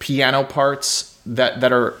the piano parts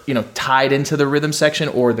that are, tied into the rhythm section,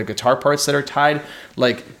 or the guitar parts that are tied,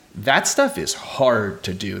 like that stuff is hard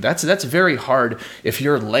to do. That's very hard if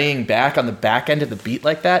you're laying back on the back end of the beat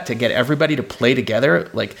like that to get everybody to play together.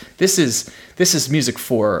 Like this is music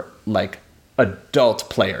for like adult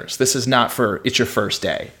players. This is not for it's your first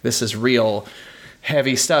day. This is real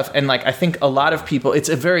heavy stuff. And like, I think a lot of people,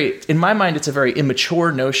 in my mind, it's a very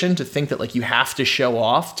immature notion to think that like you have to show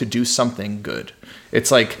off to do something good.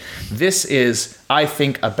 It's like, this is, I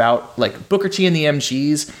think, about like Booker T and the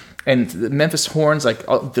MGs and the Memphis Horns, like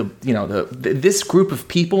this group of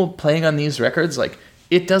people playing on these records, like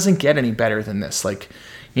it doesn't get any better than this. Like,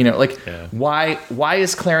 why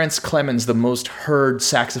is Clarence Clemens the most heard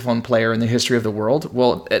saxophone player in the history of the world?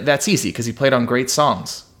 Well, that's easy, because he played on great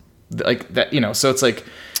songs. Like that, so it's like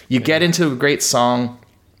you get into a great song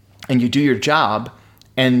and you do your job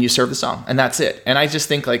and you serve the song, and that's it. And I just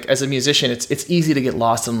think, like, as a musician, it's easy to get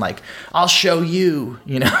lost in like, I'll show you,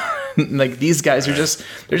 like these guys are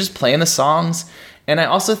they're just playing the songs. And I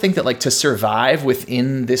also think that like to survive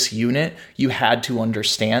within this unit, you had to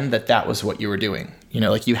understand that was what you were doing.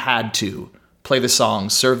 Like you had to play the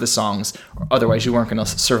songs, serve the songs. Otherwise, you weren't going to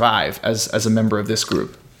survive as a member of this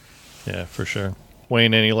group. Yeah, for sure.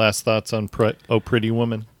 Wayne, any last thoughts on Oh Pretty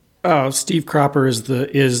Woman? Oh, Steve Cropper is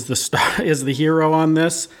the star, is the hero on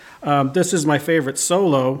this. This is my favorite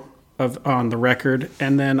solo on the record,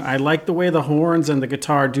 and then I like the way the horns and the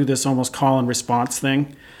guitar do this almost call and response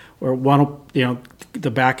thing, or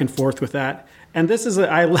the back and forth with that. And this is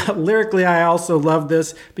lyrically, I also love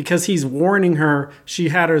this because he's warning her. She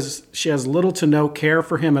has little to no care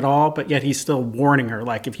for him at all, but yet he's still warning her.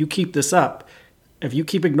 Like, if you keep this up, if you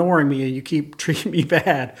keep ignoring me and you keep treating me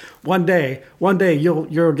bad, one day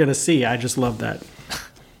you're gonna see. I just love that.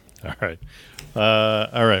 All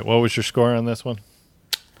right. What was your score on this one?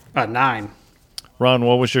 9. Ron,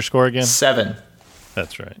 what was your score again? 7.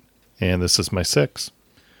 That's right. And this is my 6.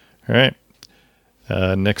 All right.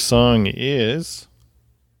 Next song is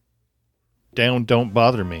Down Don't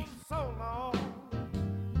Bother Me. So long.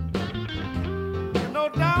 You know,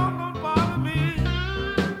 down don't bother me.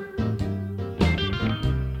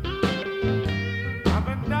 I've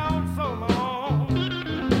been down so long.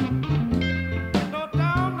 You know,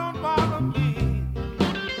 down don't bother me.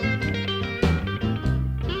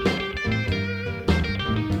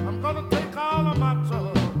 I'm gonna take all of my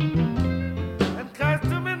trouble and cast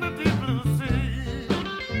them in the deep blue sea.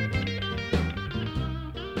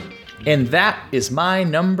 And that is my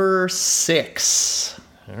number 6.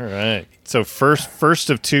 All right. So first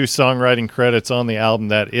of 2 songwriting credits on the album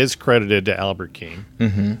that is credited to Albert King,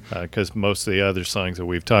 because most of the other songs that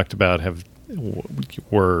we've talked about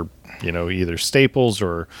were either staples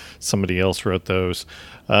or somebody else wrote those.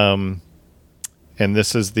 And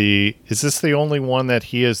this is this the only one that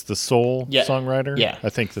he is the sole songwriter? Yeah, I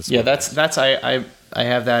think this. Yeah, that's I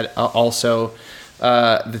have that also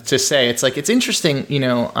to say. It's like, it's interesting,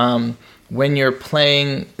 when you're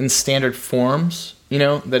playing in standard forms,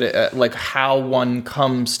 that like how one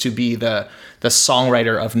comes to be the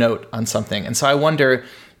songwriter of note on something. And so I wonder,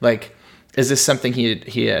 like, is this something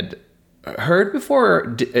he had heard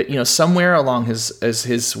before, or, somewhere along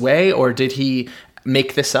his way, or did he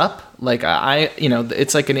make this up? Like,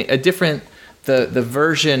 it's like a different, the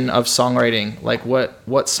version of songwriting, like what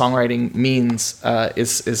songwriting means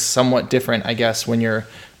is somewhat different, I guess, when you're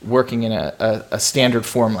working in a standard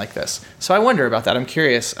form like this. So I wonder about that. I'm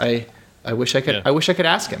curious. I wish I could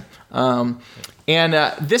ask him. And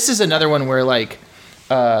this is another one where, like,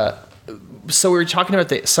 so we were talking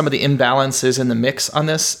about some of the imbalances in the mix on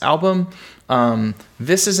this album.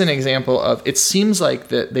 This is an example of, it seems like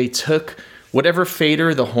that they took whatever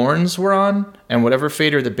fader the horns were on and whatever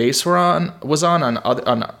fader the bass was on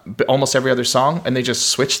almost every other song, and they just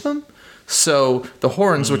switched them. So the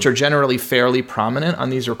horns, which are generally fairly prominent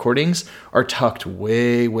on these recordings, are tucked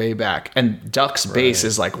way, way back, and Duck's bass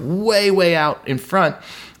is like way, way out in front,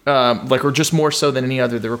 or just more so than any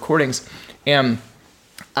other of the recordings. And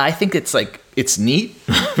I think it's neat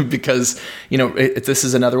because, this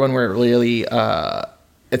is another one where it really,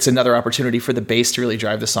 it's another opportunity for the bass to really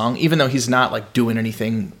drive the song, even though he's not like doing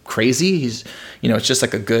anything crazy. He's, it's just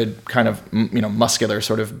like a good kind of, muscular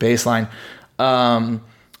sort of bass line. But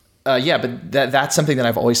that's something that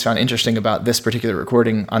I've always found interesting about this particular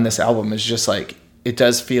recording on this album, is just like, it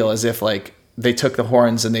does feel as if like they took the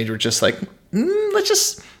horns and they were just like, let's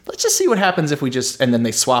just see what happens if we just, and then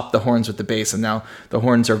they swapped the horns with the bass, and now the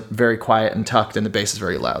horns are very quiet and tucked and the bass is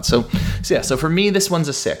very loud. So for me, this one's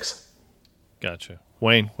a 6. Gotcha.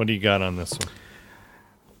 Wayne, what do you got on this one?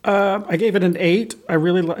 I gave it an 8. I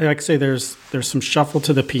really like to say there's some shuffle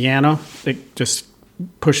to the piano. It just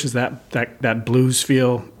pushes that blues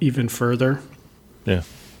feel even further. Yeah.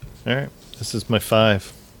 All right. This is my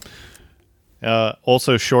 5.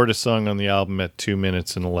 Also shortest song on the album at 2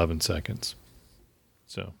 minutes and 11 seconds.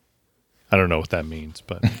 So I don't know what that means,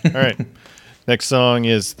 but all right. Next song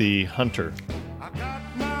is The Hunter. I got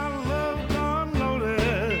my love gun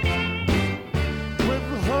loaded with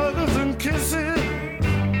hugs and kisses,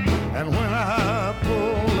 and when I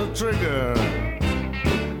pull the trigger,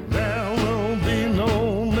 there will be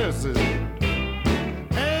no misses.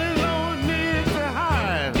 Ain't no need to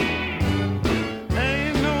hide,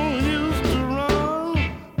 ain't no use to run,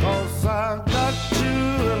 'cause I got you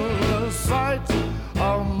in the sight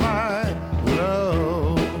of my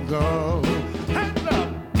love gun. Hands up!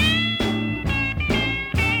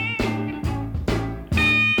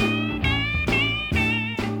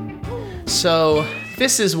 So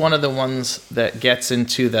this is one of the ones that gets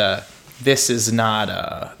into this is not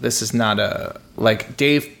a like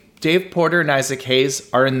Dave Porter and Isaac Hayes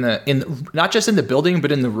are in the not just in the building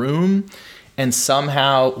but in the room, and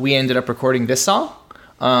somehow we ended up recording this song.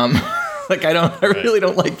 I really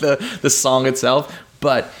don't like the song itself,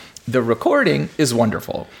 but the recording is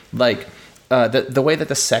wonderful. Like the way that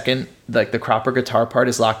the second, like the Cropper guitar part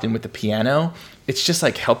is locked in with the piano, it's just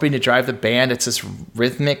like helping to drive the band. It's this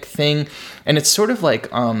rhythmic thing, and it's sort of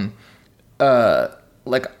like on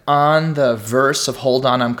the verse of "Hold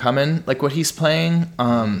On, I'm Coming," like what he's playing,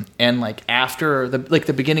 and like after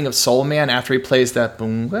the beginning of Soul Man, after he plays that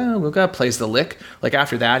boom, well, plays the lick, like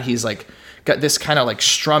after that he's like got this kind of like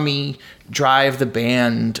strummy drive the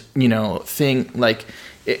band, thing. Like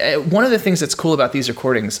one of the things that's cool about these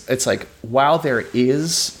recordings, it's like while there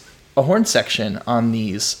is a horn section on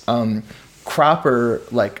these, Cropper,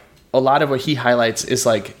 like a lot of what he highlights is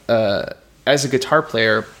like as a guitar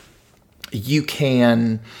player, you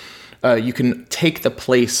can take the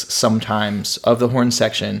place sometimes of the horn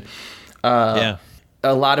section.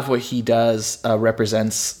 A lot of what he does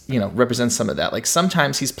represents some of that. Like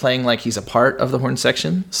sometimes he's playing like he's a part of the horn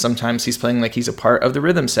section. Sometimes he's playing like he's a part of the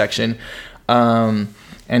rhythm section.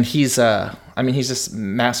 And he's just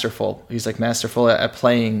masterful. He's like masterful at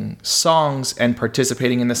playing songs and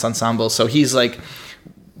participating in this ensemble. So he's like,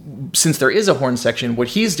 since there is a horn section, what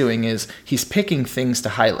he's doing is he's picking things to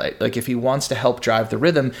highlight. Like if he wants to help drive the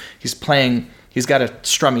rhythm, he's got a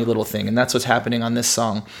strummy little thing, and that's what's happening on this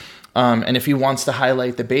song. And if he wants to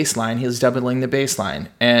highlight the bass line, he's doubling the bass line.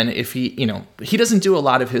 And if he doesn't do a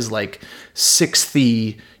lot of his like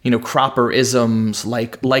sixthy, Cropper-isms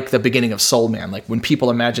like the beginning of Soul Man. Like when people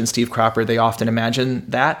imagine Steve Cropper, they often imagine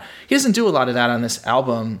that. He doesn't do a lot of that on this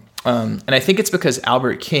album. And I think it's because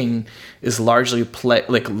Albert King is largely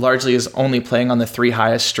is only playing on the three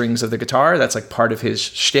highest strings of the guitar. That's like part of his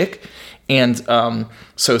shtick. And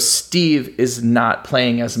so Steve is not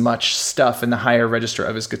playing as much stuff in the higher register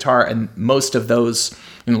of his guitar, and most of those,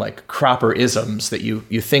 like Cropper-isms that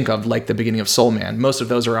you think of, like the beginning of Soul Man, most of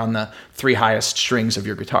those are on the three highest strings of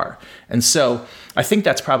your guitar. And so I think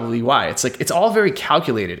that's probably why. It's like it's all very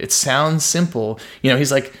calculated. It sounds simple.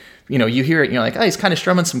 He's like, you hear it and you're like, oh, he's kind of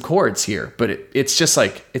strumming some chords here, but it's just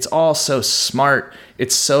like it's all so smart.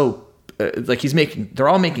 It's so they're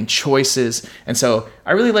all making choices. And so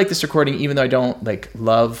I really like this recording, even though I don't like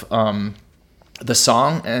love the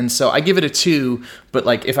song. And so I give it a 2, but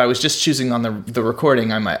like if I was just choosing on the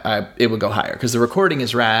recording, it would go higher because the recording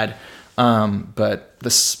is rad. But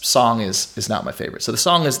the song is not my favorite. So this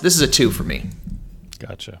is a 2 for me.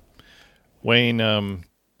 Gotcha. Wayne,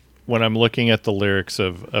 when I'm looking at the lyrics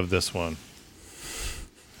of this one,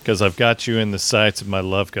 because I've got you in the sights of my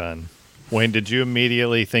love gun. Wayne, did you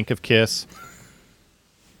immediately think of Kiss?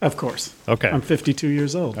 Of course. Okay. I'm 52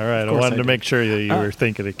 years old. All right. I wanted to make sure that you were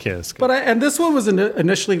thinking of Kiss. And this one was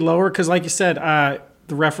initially lower because, like you said,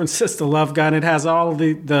 the references to Love Gun, it has all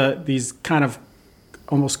these kind of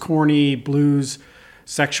almost corny blues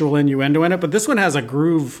sexual innuendo in it. But this one has a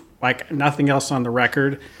groove like nothing else on the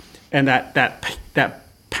record. And that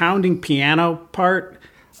pounding piano part,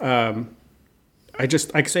 I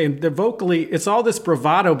just like saying the vocally, it's all this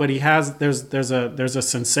bravado, but there's a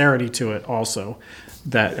sincerity to it also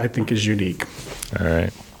that I think is unique. All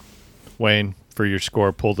right, Wayne, for your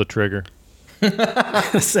score, pull the trigger.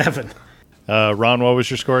 7. Ron, what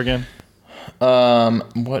was your score again?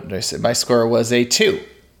 What did I say? My score was a 2.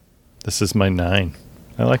 This is my 9.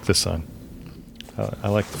 I like this song. I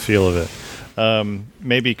like the feel of it.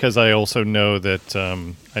 Maybe because I also know that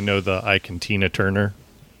I know the Ike and Tina Turner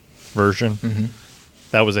version. Mm-hmm.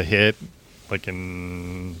 That was a hit, like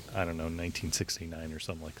in, 1969 or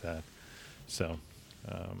something like that. So,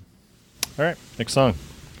 all right, next song.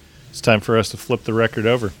 It's time for us to flip the record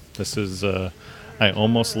over. This is I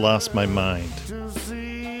Almost Lost My Mind. To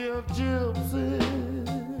see a gypsy,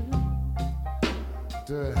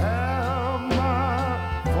 to have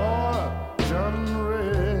my fortune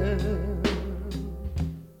read,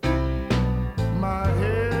 my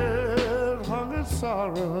head hung in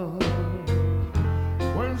sorrow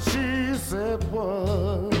when she said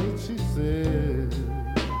what she said.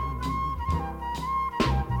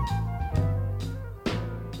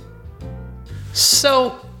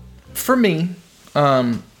 So, for me,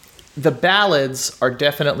 the ballads are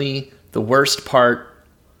definitely the worst part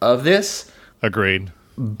of this. Agreed.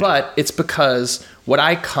 But it's because what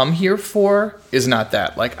I come here for is not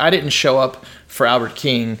that. Like, I didn't show up for Albert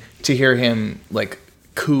King to hear him, like,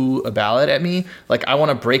 coo a ballad at me. Like, I want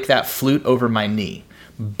to break that flute over my knee.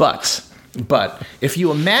 But if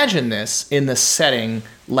you imagine this in the setting,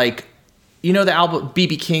 like, the album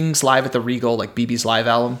B.B. King's Live at the Regal, like BB's live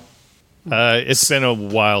album? It's been a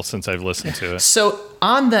while since I've listened to it. So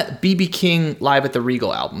on that B.B. King Live at the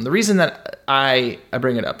Regal album, the reason that I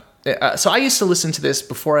bring it up, So I used to listen to this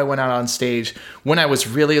before I went out on stage when I was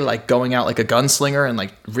really like going out like a gunslinger and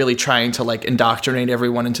like really trying to like indoctrinate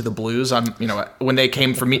everyone into the blues. When they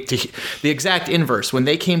came for me to the exact inverse, when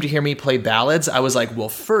they came to hear me play ballads, I was like, well,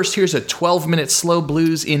 first here's a 12-minute slow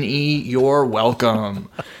blues in E. You're welcome.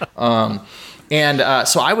 So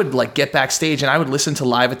I would like get backstage and I would listen to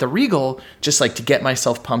Live at the Regal just like to get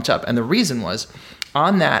myself pumped up. And the reason was,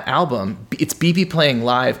 on that album, it's BB playing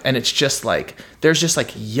live, and it's just like, there's just like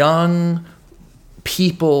young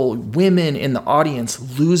people, women in the audience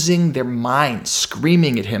losing their minds,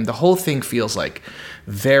 screaming at him. The whole thing feels like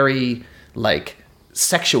very like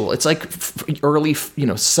sexual. It's like early,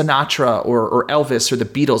 Sinatra or Elvis or the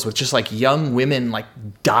Beatles, with just like young women like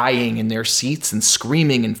dying in their seats and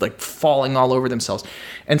screaming and like falling all over themselves.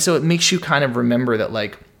 And so it makes you kind of remember that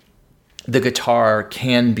like, the guitar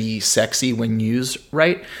can be sexy when used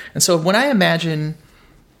right. And so when I imagine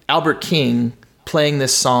Albert King playing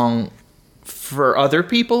this song for other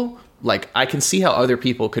people, like I can see how other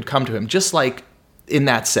people could come to him, just like in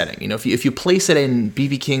that setting. If you place it in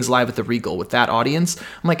B.B. King's Live at the Regal with that audience,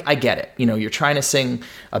 I'm like, I get it. You're trying to sing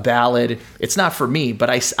a ballad. It's not for me,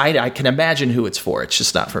 but I can imagine who it's for. It's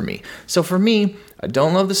just not for me. So for me, I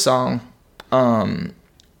don't love the song.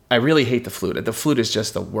 I really hate the flute. The flute is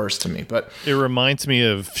just the worst to me. But it reminds me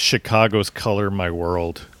of Chicago's "Color My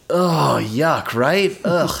World." Oh, yuck! Right?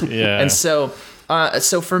 Ugh. Yeah. And so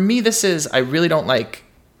for me, I really don't like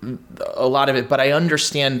a lot of it, but I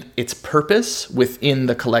understand its purpose within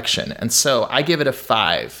the collection, and so I give it a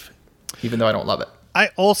 5, even though I don't love it. I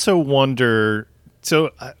also wonder. So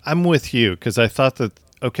I'm with you because I thought that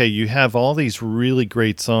okay, you have all these really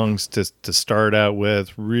great songs to start out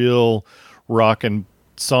with, real rock and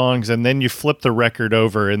songs, and then you flip the record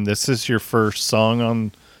over and this is your first song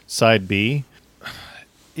on side B.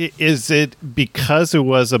 Is it because it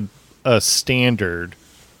was a standard?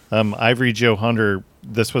 Ivory Joe Hunter,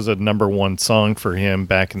 this was a number one song for him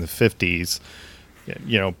back in the 50s,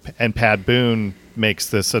 and Pat Boone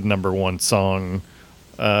makes this a number one song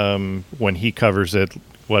when he covers it,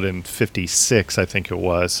 in 56 I think it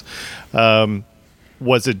was.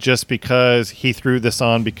 Was it just because he threw this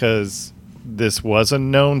on because this was a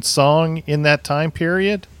known song in that time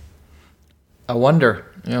period? I wonder.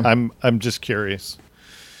 Yeah. I'm just curious.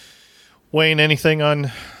 Wayne, anything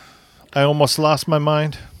on I Almost Lost My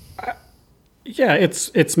Mind? Yeah,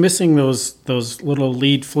 it's missing those little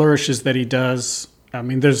lead flourishes that he does. I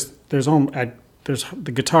mean, there's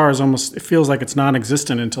the guitar is almost, it feels like it's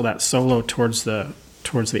non-existent until that solo towards the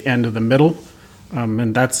end of the middle,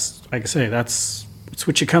 and that's, like I say, it's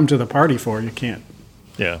what you come to the party for. You can't.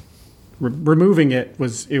 Yeah. Removing it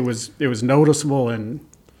was noticeable and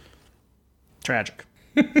tragic.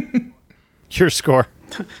 Your score?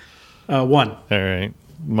 1. All right.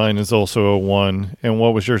 Mine is also a 1. And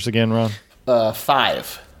what was yours again, Ron?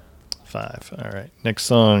 5. 5. All right. Next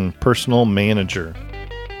song, Personal Manager.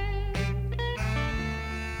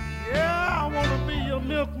 Yeah, I want to be your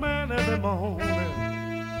milkman every morning.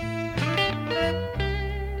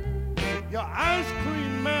 Your ice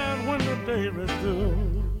cream man when the day is due.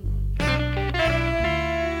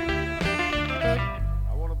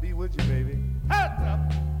 I want to be with you, baby. Heads up.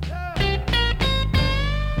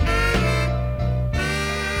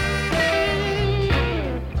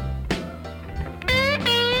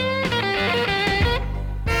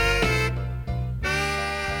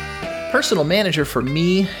 Personal Manager for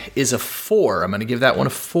me is a 4. I'm going to give that one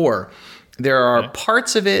a 4. There are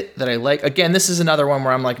parts of it that I like. Again, this is another one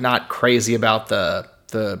where I'm like not crazy about the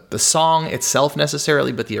song itself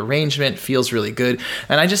necessarily, but the arrangement feels really good.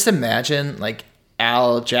 And I just imagine like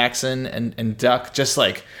Al Jackson and Duck just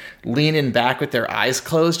like leaning back with their eyes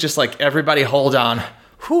closed, just like everybody hold on.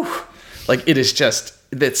 Whew. Like it is just,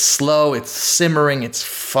 it's slow, it's simmering, it's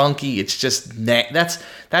funky, it's just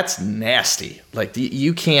that's nasty. Like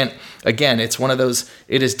you can't. Again, it's one of those.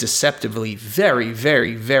 It is deceptively very,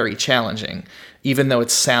 very, very challenging, even though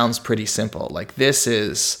it sounds pretty simple. Like this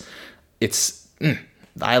is, it's.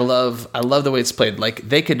 I love the way it's played. Like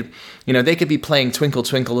they could be playing Twinkle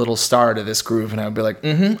Twinkle Little Star to this groove, and I would be like,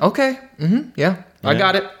 okay, yeah, I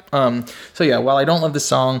got it. So yeah, while I don't love the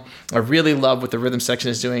song, I really love what the rhythm section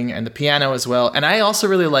is doing and the piano as well. And I also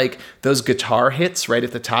really like those guitar hits right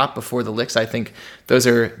at the top before the licks. I think those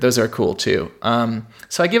are cool too.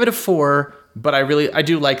 So I give it a 4, but I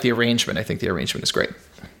do like the arrangement. I think the arrangement is great.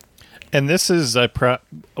 And this is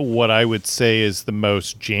what I would say is the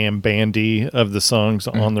most jam bandy of the songs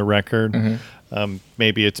on the record.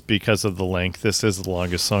 Maybe it's because of the length. This is the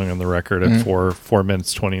longest song on the record at 4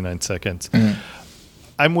 minutes, 29 seconds.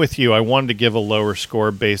 I'm with you. I wanted to give a lower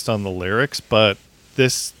score based on the lyrics, but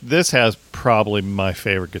this has probably my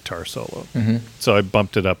favorite guitar solo. So I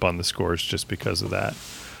bumped it up on the scores just because of that.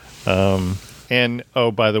 And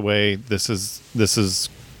oh, by the way, this is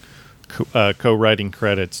co-writing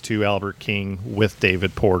credits to Albert King with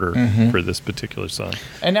David Porter for this particular song.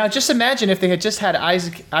 And now just imagine if they had just had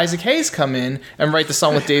Isaac Hayes come in and write the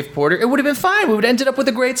song with Dave Porter. It would have been fine. We would have ended up with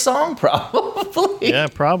a great song, probably. Yeah,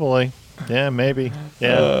 probably. Yeah, maybe.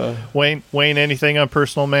 Yeah. Wayne, anything on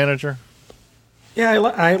Personal Manager? Yeah,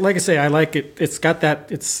 I like I say, I like it. It's got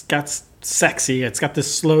sexy. It's got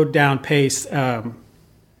this slowed down pace, and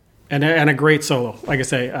a great solo. Like I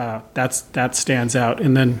say, that stands out.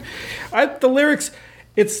 And then the lyrics,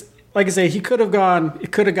 it's like I say, it could have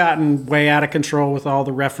gotten way out of control with all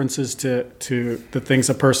the references to the things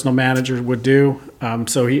a personal manager would do.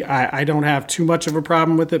 So I don't have too much of a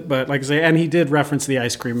problem with it. But like I say, and he did reference the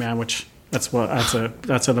Ice Cream Man, which that's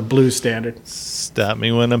at a blues standard. Stop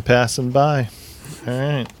me when I'm passing by. All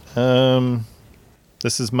right.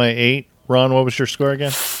 This is my 8. Ron, what was your score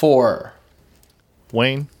again? 4.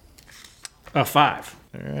 Wayne? 5.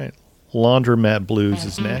 All right. Laundromat Blues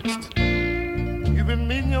is next. You've been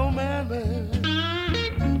meeting your man, baby,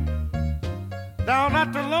 down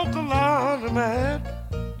at the local laundromat.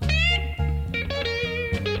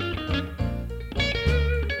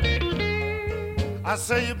 I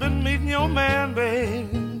say you've been meeting your man, baby,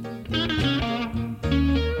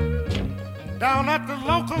 down at the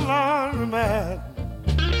local laundromat.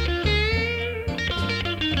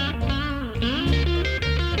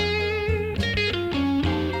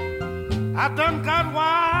 I done got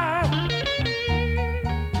wild,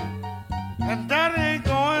 and that ain't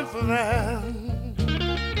going for them.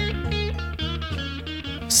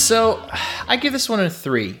 So I give this one a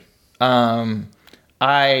 3.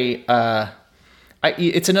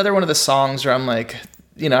 It's another one of the songs where I'm like,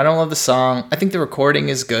 I don't love the song. I think the recording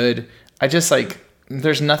is good. I just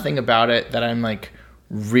there's nothing about it that I'm like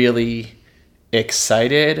really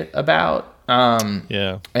excited about.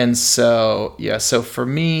 Yeah. And so for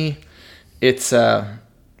me, it's a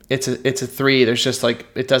 3. There's just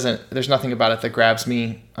there's nothing about it that grabs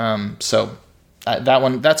me. So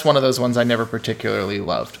that's one of those ones I never particularly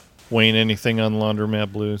loved. Wayne, anything on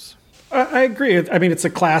Laundromat Blues? I agree. I mean, it's a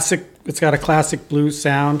classic. It's got a classic blues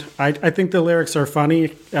sound. I think the lyrics are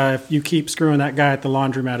funny. If you keep screwing that guy at the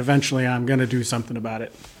laundromat, eventually I'm going to do something about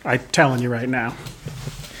it. I'm telling you right now.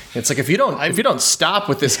 It's like if you don't stop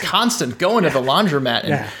with this constant going to the laundromat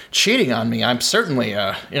and cheating on me, I'm certainly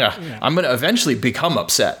I'm going to eventually become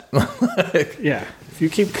upset. Yeah. If you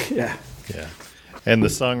keep Yeah. And the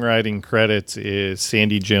songwriting credits is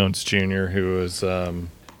Sandy Jones Jr., who was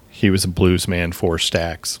he was a blues man for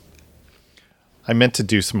Stax. I meant to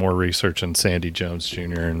do some more research on Sandy Jones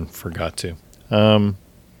Jr. and forgot to. All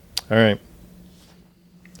right.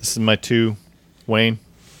 This is my 2. Wayne?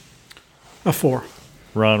 a 4.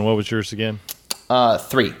 Ron, what was yours again?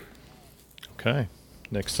 3. Okay.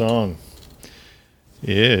 Next song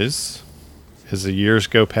is As the Years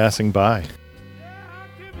Go Passing By.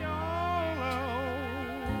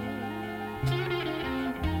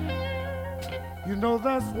 You know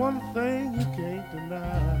that's one thing you can't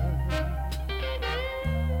deny.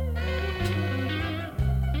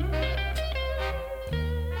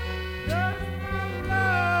 Just my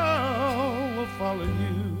love will follow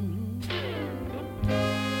you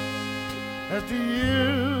as the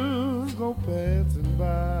years go passing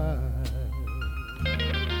by.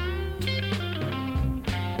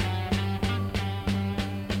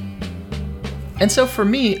 And so for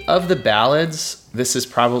me, of the ballads, this is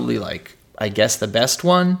probably I guess the best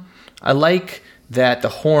one. I like that the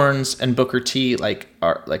horns and Booker T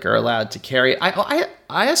are allowed to carry. I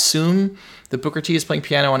assume that Booker T is playing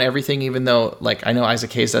piano on everything, even though I know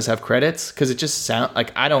Isaac Hayes does have credits, because it just sounds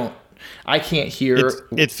I can't hear.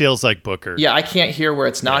 It feels like Booker. Yeah, I can't hear where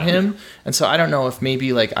it's not him, and so I don't know if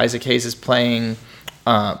maybe Isaac Hayes is playing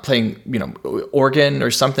organ or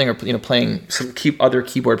something, or playing some other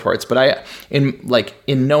keyboard parts. But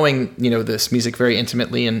in knowing this music very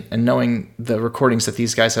intimately, and knowing the recordings that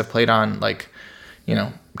these guys have played on,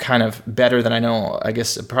 kind of better than I know, I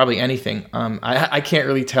guess, probably anything. I can't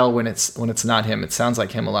really tell when it's not him. It sounds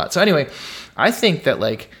like him a lot. So anyway, I think that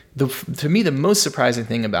to me the most surprising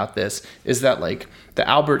thing about this is that the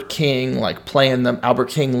Albert King playing the Albert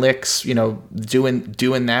King licks,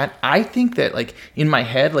 doing that. I think that in my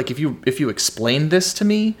head, if you explained this to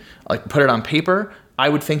me, put it on paper, I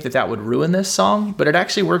would think that would ruin this song, but it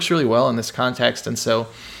actually works really well in this context. And so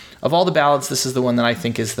of all the ballads, this is the one that I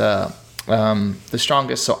think is the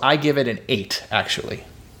strongest. So I give it an 8, actually.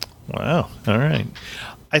 Wow. All right.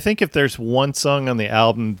 I think if there's one song on the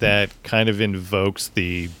album that kind of invokes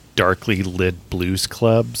the darkly lit blues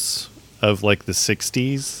clubs of like the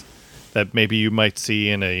 60s that maybe you might see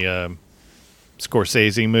in a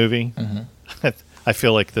Scorsese movie. I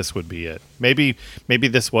feel like this would be it. Maybe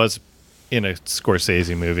this was in a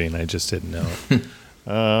Scorsese movie and I just didn't know it.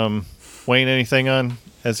 Wayne, anything on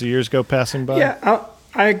as the years go passing by? Yeah,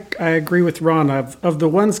 I agree with Ron. Of the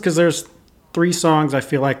ones, because there's 3 songs I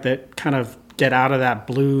feel like that kind of get out of that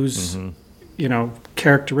blues,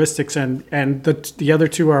 characteristics, and the other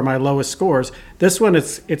 2 are my lowest scores. This one,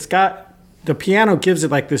 it's got, the piano gives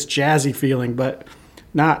it like this jazzy feeling, but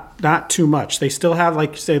not too much. They still have,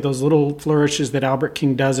 like you say, those little flourishes that Albert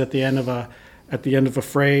King does at the end of a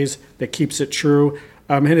phrase that keeps it true.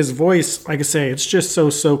 And his voice, like I say, it's just so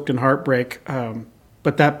soaked in heartbreak.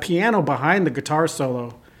 But that piano behind the guitar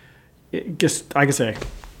solo, it just, like I say,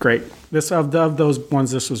 great. This of those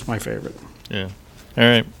ones, this was my favorite. Yeah. All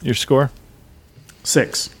right. Your score?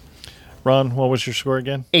 6. Ron, what was your score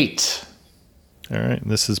again? 8. All right.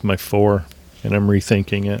 This is my 4, and I'm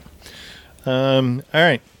rethinking it. All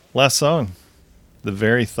right. Last song. The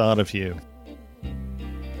Very Thought of You.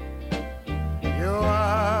 Your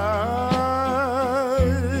eyes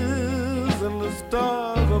and the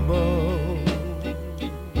stars above.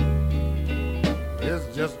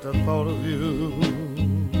 It's just a thought of you.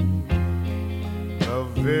 The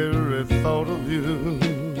very thought of you.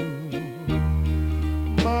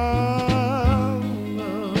 My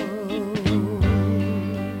love.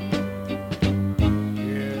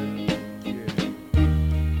 Yeah.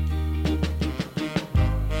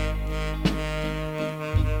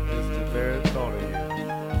 It's the very thought of you.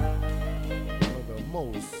 One of the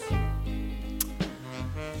most.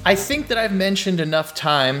 I think that I've mentioned enough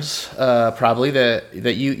times, probably, that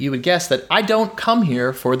you would guess that I don't come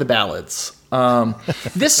here for the ballads.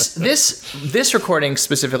 This recording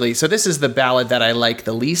specifically, so this is the ballad that I like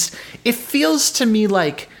the least. It feels to me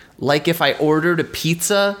like if I ordered a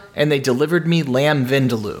pizza and they delivered me lamb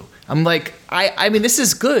vindaloo. I'm like, I mean, this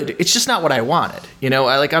is good. It's just not what I wanted.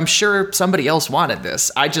 I'm sure somebody else wanted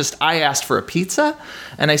this. I asked for a pizza,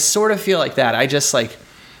 and I sort of feel like that.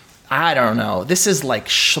 I don't know. This is like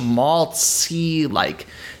schmaltzy, like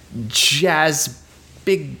jazz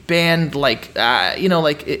big band, I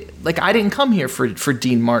didn't come here for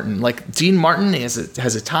Dean Martin. Like, Dean Martin has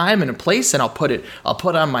a time and a place, and I'll put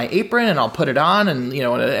on my apron and I'll put it on, and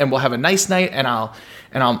and we'll have a nice night, and I'll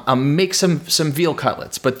make some veal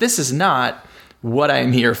cutlets. But this is not what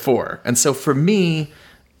I'm here for. And so for me,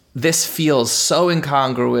 this feels so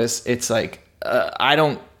incongruous. It's like I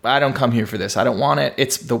don't come here for this. I don't want it.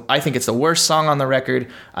 I think it's the worst song on the record.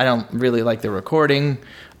 I don't really like the recording.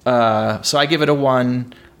 So I give it a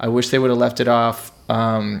 1. I wish they would have left it off,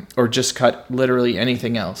 or just cut literally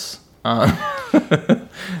anything else.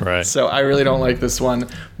 Right. So I really don't like this one.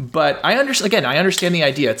 But I understand the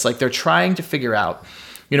idea. It's like they're trying to figure out,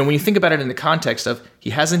 when you think about it in the context of he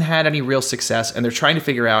hasn't had any real success, and they're trying to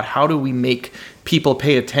figure out, how do we make people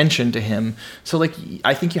pay attention to him? So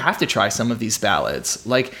I think you have to try some of these ballads.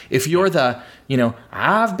 Like, if you're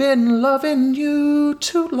I've been loving you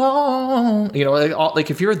too long,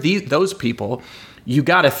 if you're those people, you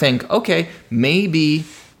got to think, okay, maybe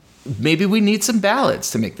we need some ballads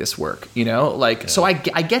to make this work, So I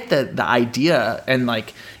get the idea. And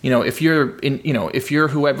if you're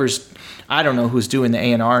whoever's, I don't know who's doing the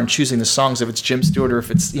A&R and choosing the songs, if it's Jim Stewart or if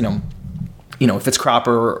it's, if it's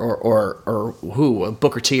Cropper or who,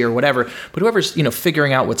 Booker T or whatever, but whoever's,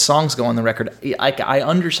 figuring out what songs go on the record,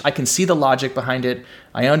 I can see the logic behind it.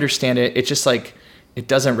 I understand it. It's just it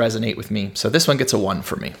doesn't resonate with me. So this one gets a 1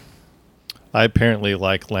 for me. I apparently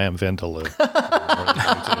like lamb vindaloo.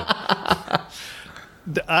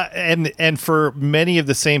 And for many of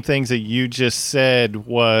the same things that you just said,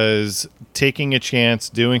 was taking a chance,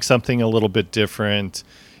 doing something a little bit different.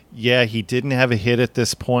 Yeah, he didn't have a hit at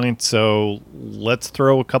this point, so let's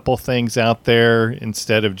throw a couple things out there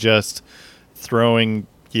instead of just throwing,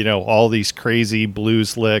 all these crazy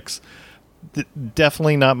blues licks.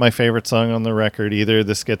 Definitely not my favorite song on the record either.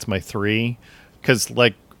 This gets my 3, because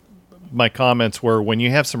my comments were, when you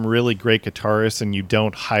have some really great guitarists and you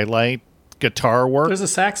don't highlight guitar work. There's a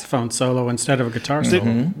saxophone solo instead of a guitar solo.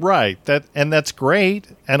 Mm-hmm. Right. That's great,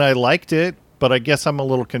 and I liked it, but I guess I'm a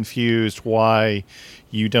little confused why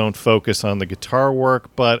you don't focus on the guitar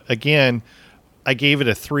work. But again, I gave it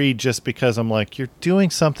a 3 just because I'm like, you're doing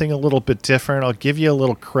something a little bit different. I'll give you a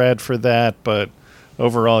little cred for that, but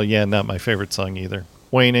overall, yeah, not my favorite song either.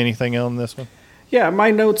 Wayne, anything on this one? Yeah,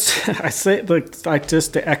 my notes, just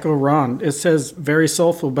to echo Ron, it says very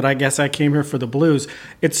soulful, but I guess I came here for the blues.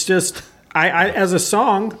 It's just, I as a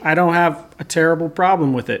song, I don't have a terrible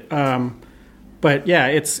problem with it. But yeah,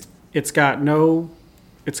 it's got no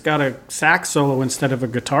it's got a sax solo instead of a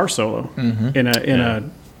guitar solo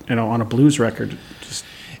on a blues record. Just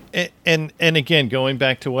And again, going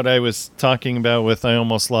back to what I was talking about with I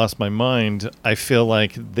Almost Lost My Mind, I feel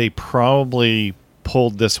like they probably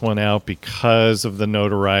pulled this one out because of the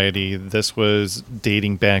notoriety. This was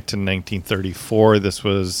dating back to 1934. This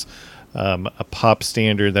was a pop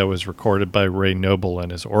standard that was recorded by Ray Noble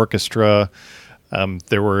and his orchestra.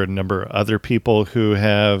 There were a number of other people who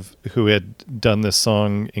had done this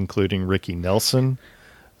song, including Ricky Nelson.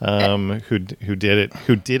 Who did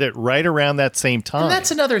it right around that same time. And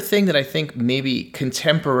that's another thing that I think maybe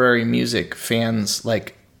contemporary music fans,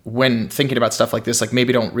 like, when thinking about stuff like this, like,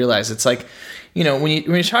 maybe don't realize. It's like, you know, when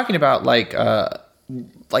you're talking about like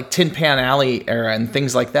Tin Pan Alley era and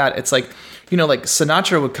things like that, it's like, you know, like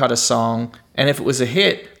Sinatra would cut a song, and if it was a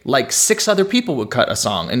hit, like 6 other people would cut a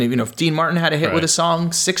song. And, you know, if Dean Martin had a hit with a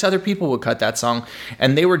song, 6 other people would cut that song,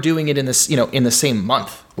 and they were doing it in this, you know, in the same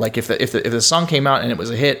month. Like if the song came out and it was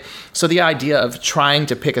a hit. So the idea of trying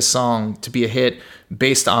to pick a song to be a hit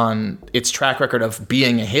based on its track record of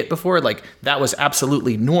being a hit before, like, that was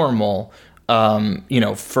absolutely normal. You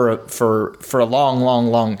know, for a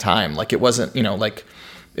long time. Like, it wasn't, you know, like,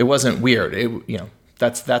 it wasn't weird. It, you know,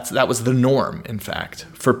 that was the norm, in fact,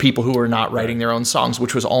 for people who were not writing their own songs,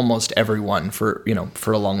 which was almost everyone for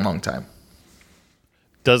a long time.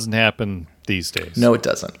 Doesn't happen these days. No, it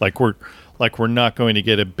doesn't. Like we're not going to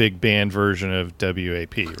get a big band version of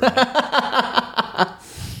WAP, right?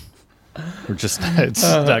 We're just it's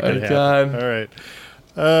not going to happen.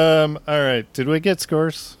 All right. Did we get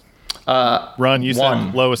scores? Ron, you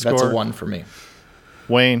said lowest score. That's a 1 for me.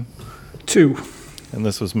 Wayne, 2. and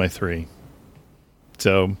this was my 3.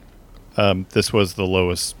 So this was the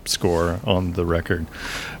lowest score on the record.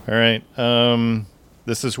 All right.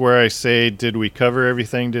 This is where I say, did we cover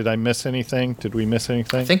everything? Did I miss anything? Did we miss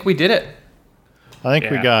anything? I think we did it. I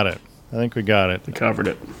think we got it. We covered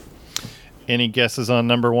it. Any guesses on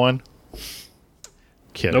number 1?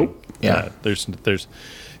 Kidding. Nope. Yeah.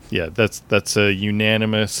 That's a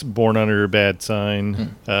unanimous Born Under a Bad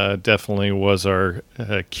Sign. Definitely was our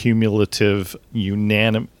cumulative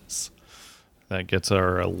unanimous. That gets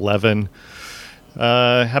our 11.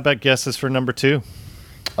 How about guesses for number 2?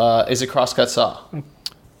 Is it Crosscut Saw?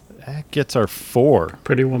 That gets our 4.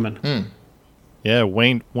 Pretty Woman. Yeah,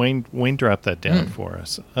 Wayne dropped that down for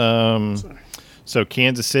us. So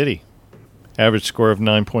Kansas City, average score of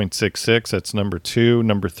 9.66. That's number 2.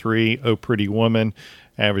 Number 3, Oh Pretty Woman,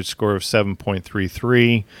 average score of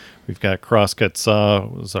 7.33. We've got Crosscut Saw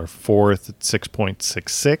was our 4th at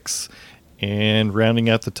 6.66. And rounding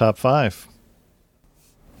out the top 5,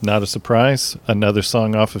 not a surprise, another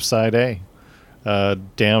song off of side A,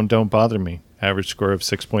 Down Don't Bother Me, average score of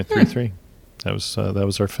 6.33. That was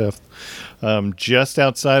our 5th. Just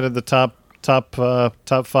outside of the top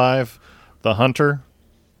 5, The Hunter,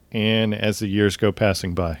 and As the Years Go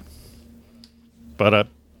Passing By. But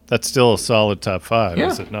that's still a solid top 5,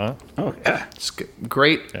 is it not? Oh, yeah. It's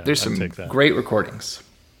great. Yeah, There's some great recordings.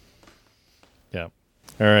 Yeah.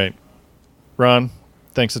 All right, Ron,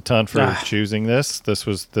 thanks a ton for choosing this. This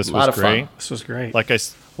was great. Fun. This was great. Like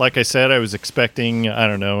I said, I was expecting,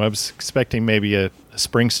 maybe a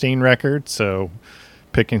Springsteen record, so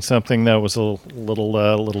picking something that was a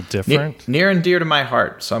little different. Near and dear to my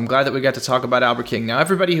heart. So I'm glad that we got to talk about Albert King. Now,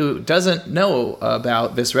 everybody who doesn't know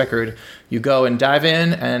about this record, you go and dive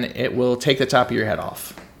in, and it will take the top of your head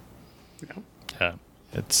off. Yeah,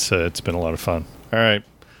 it's been a lot of fun. All right,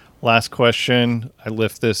 last question. I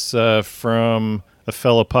lift this from a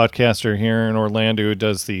fellow podcaster here in Orlando who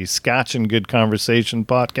does the Scotch and Good Conversation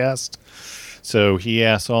podcast. So he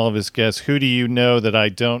asks all of his guests, who do you know that I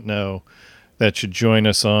don't know that should join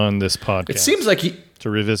us on this podcast? It seems like to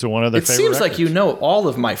revisit one of their favorite records. Like you know all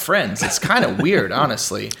of my friends. It's kind of weird,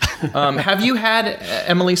 honestly. Have you had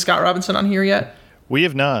Emily Scott Robinson on here yet? We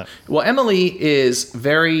have not. Well, Emily is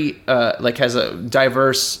very has a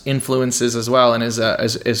diverse influences as well, and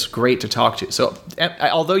is great to talk to. So,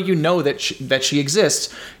 although you know that she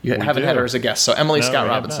exists, you haven't had her as a guest. So, Emily Scott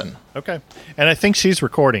Robinson. Okay, and I think she's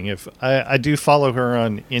recording. If I do follow her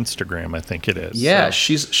on Instagram, I think it is. Yeah,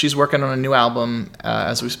 so. she's working on a new album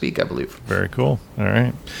as we speak, I believe. Very cool. All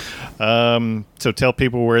right. So tell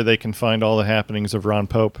people where they can find all the happenings of Ron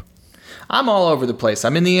Pope. I'm all over the place.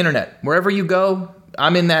 I'm in the internet. Wherever you go,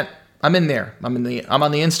 I'm in there. I'm on the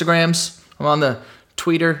Instagrams. I'm on the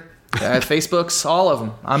Twitter, Facebooks, all of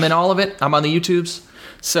them. I'm in all of it. I'm on the YouTubes.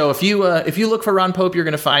 So if you look for Ron Pope, you're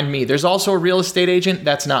going to find me. There's also a real estate agent.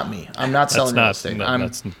 That's not me. I'm not selling real estate.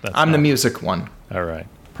 I'm the music one. All right.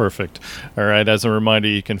 Perfect. All right. As a reminder,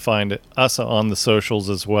 you can find us on the socials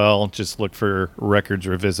as well. Just look for Records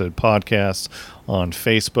Revisited Podcast on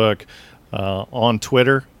Facebook, on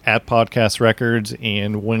Twitter at Podcast Records,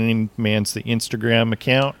 and Winning Man's the Instagram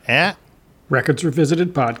account at Records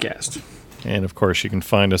Revisited Podcast. And of course, you can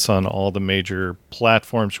find us on all the major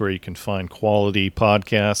platforms where you can find quality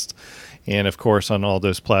podcasts. And of course, on all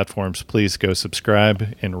those platforms, please go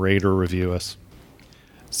subscribe and rate or review us.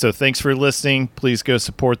 So thanks for listening. Please go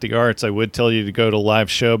support the arts. I would tell you to go to live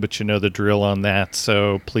show, but you know the drill on that.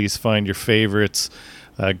 So please find your favorites.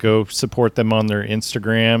 Go support them on their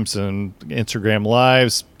Instagrams and Instagram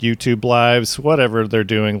lives, YouTube lives, whatever they're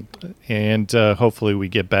doing. And hopefully we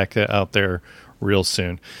get back out there real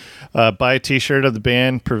soon. Buy a t-shirt of the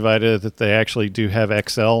band, provided that they actually do have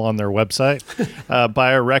XL on their website.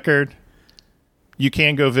 Buy a record. You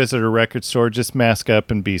can go visit a record store. Just mask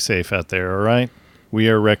up and be safe out there, all right? We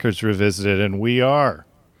are Records Revisited, and we are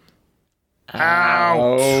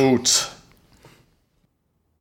out.